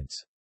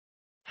distance.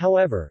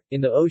 However,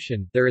 in the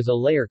ocean, there is a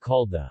layer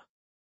called the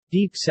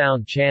deep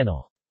sound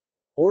channel,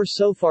 or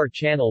SOFAR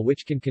channel,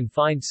 which can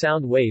confine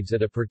sound waves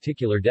at a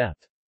particular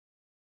depth.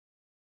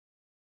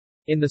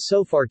 In the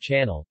SOFAR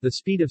channel, the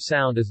speed of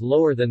sound is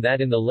lower than that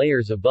in the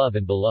layers above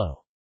and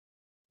below.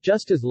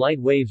 Just as light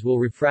waves will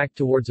refract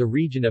towards a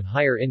region of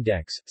higher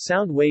index,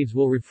 sound waves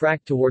will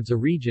refract towards a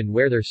region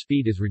where their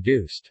speed is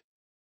reduced.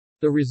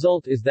 The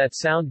result is that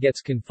sound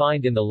gets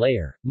confined in the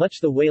layer, much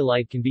the way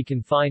light can be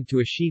confined to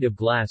a sheet of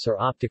glass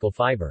or optical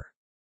fiber.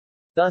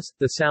 Thus,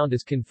 the sound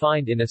is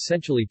confined in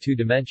essentially 2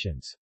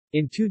 dimensions.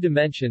 In 2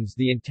 dimensions,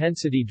 the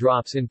intensity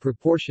drops in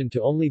proportion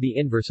to only the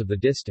inverse of the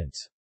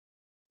distance.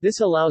 This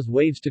allows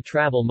waves to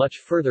travel much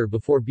further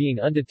before being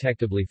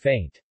undetectably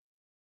faint.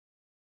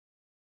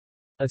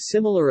 A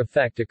similar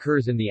effect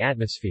occurs in the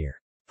atmosphere.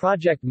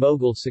 Project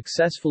Mogul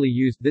successfully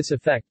used this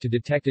effect to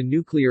detect a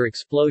nuclear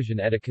explosion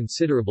at a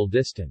considerable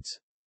distance.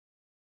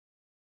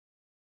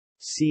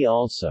 See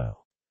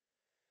also: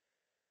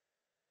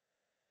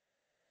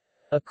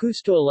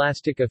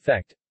 acoustoelastic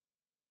effect,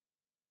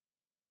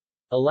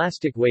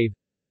 elastic wave,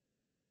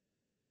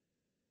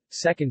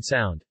 second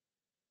sound,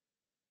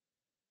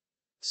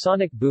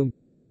 sonic boom,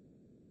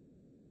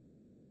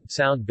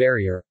 sound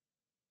barrier,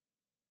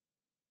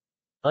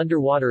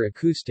 underwater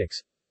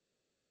acoustics,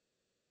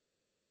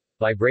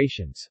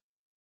 vibrations.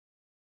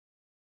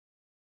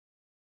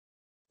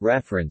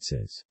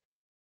 References.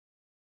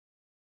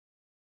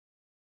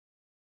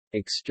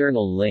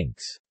 External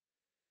links.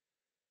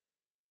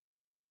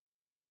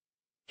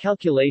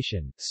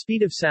 Calculation,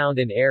 speed of sound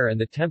in air and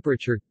the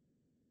temperature.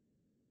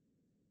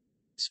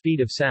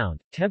 Speed of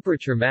sound,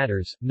 temperature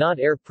matters, not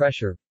air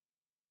pressure.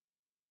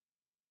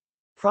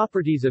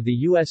 Properties of the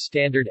U.S.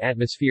 Standard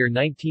Atmosphere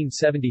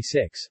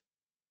 1976.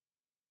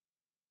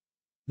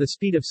 The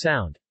speed of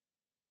sound.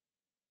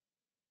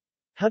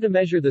 How to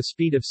measure the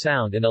speed of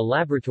sound in a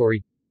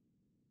laboratory.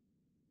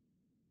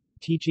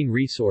 Teaching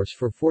resource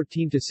for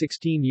 14 to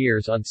 16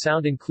 years on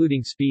sound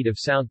including speed of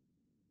sound.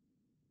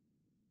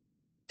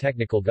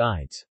 Technical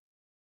guides.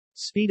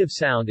 Speed of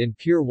sound in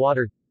pure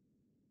water.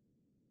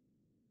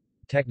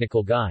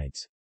 Technical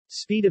guides.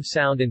 Speed of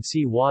sound in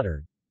sea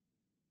water.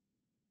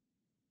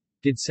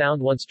 Did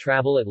sound once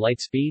travel at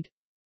light speed?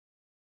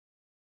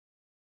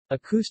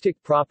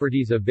 Acoustic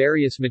properties of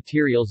various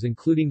materials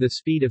including the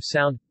speed of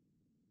sound.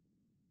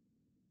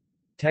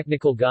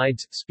 Technical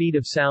guides, speed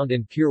of sound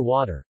in pure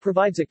water,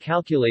 provides a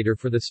calculator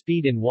for the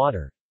speed in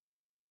water.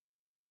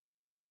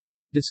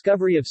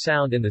 Discovery of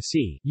sound in the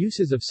sea,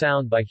 uses of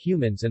sound by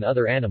humans and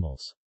other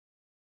animals.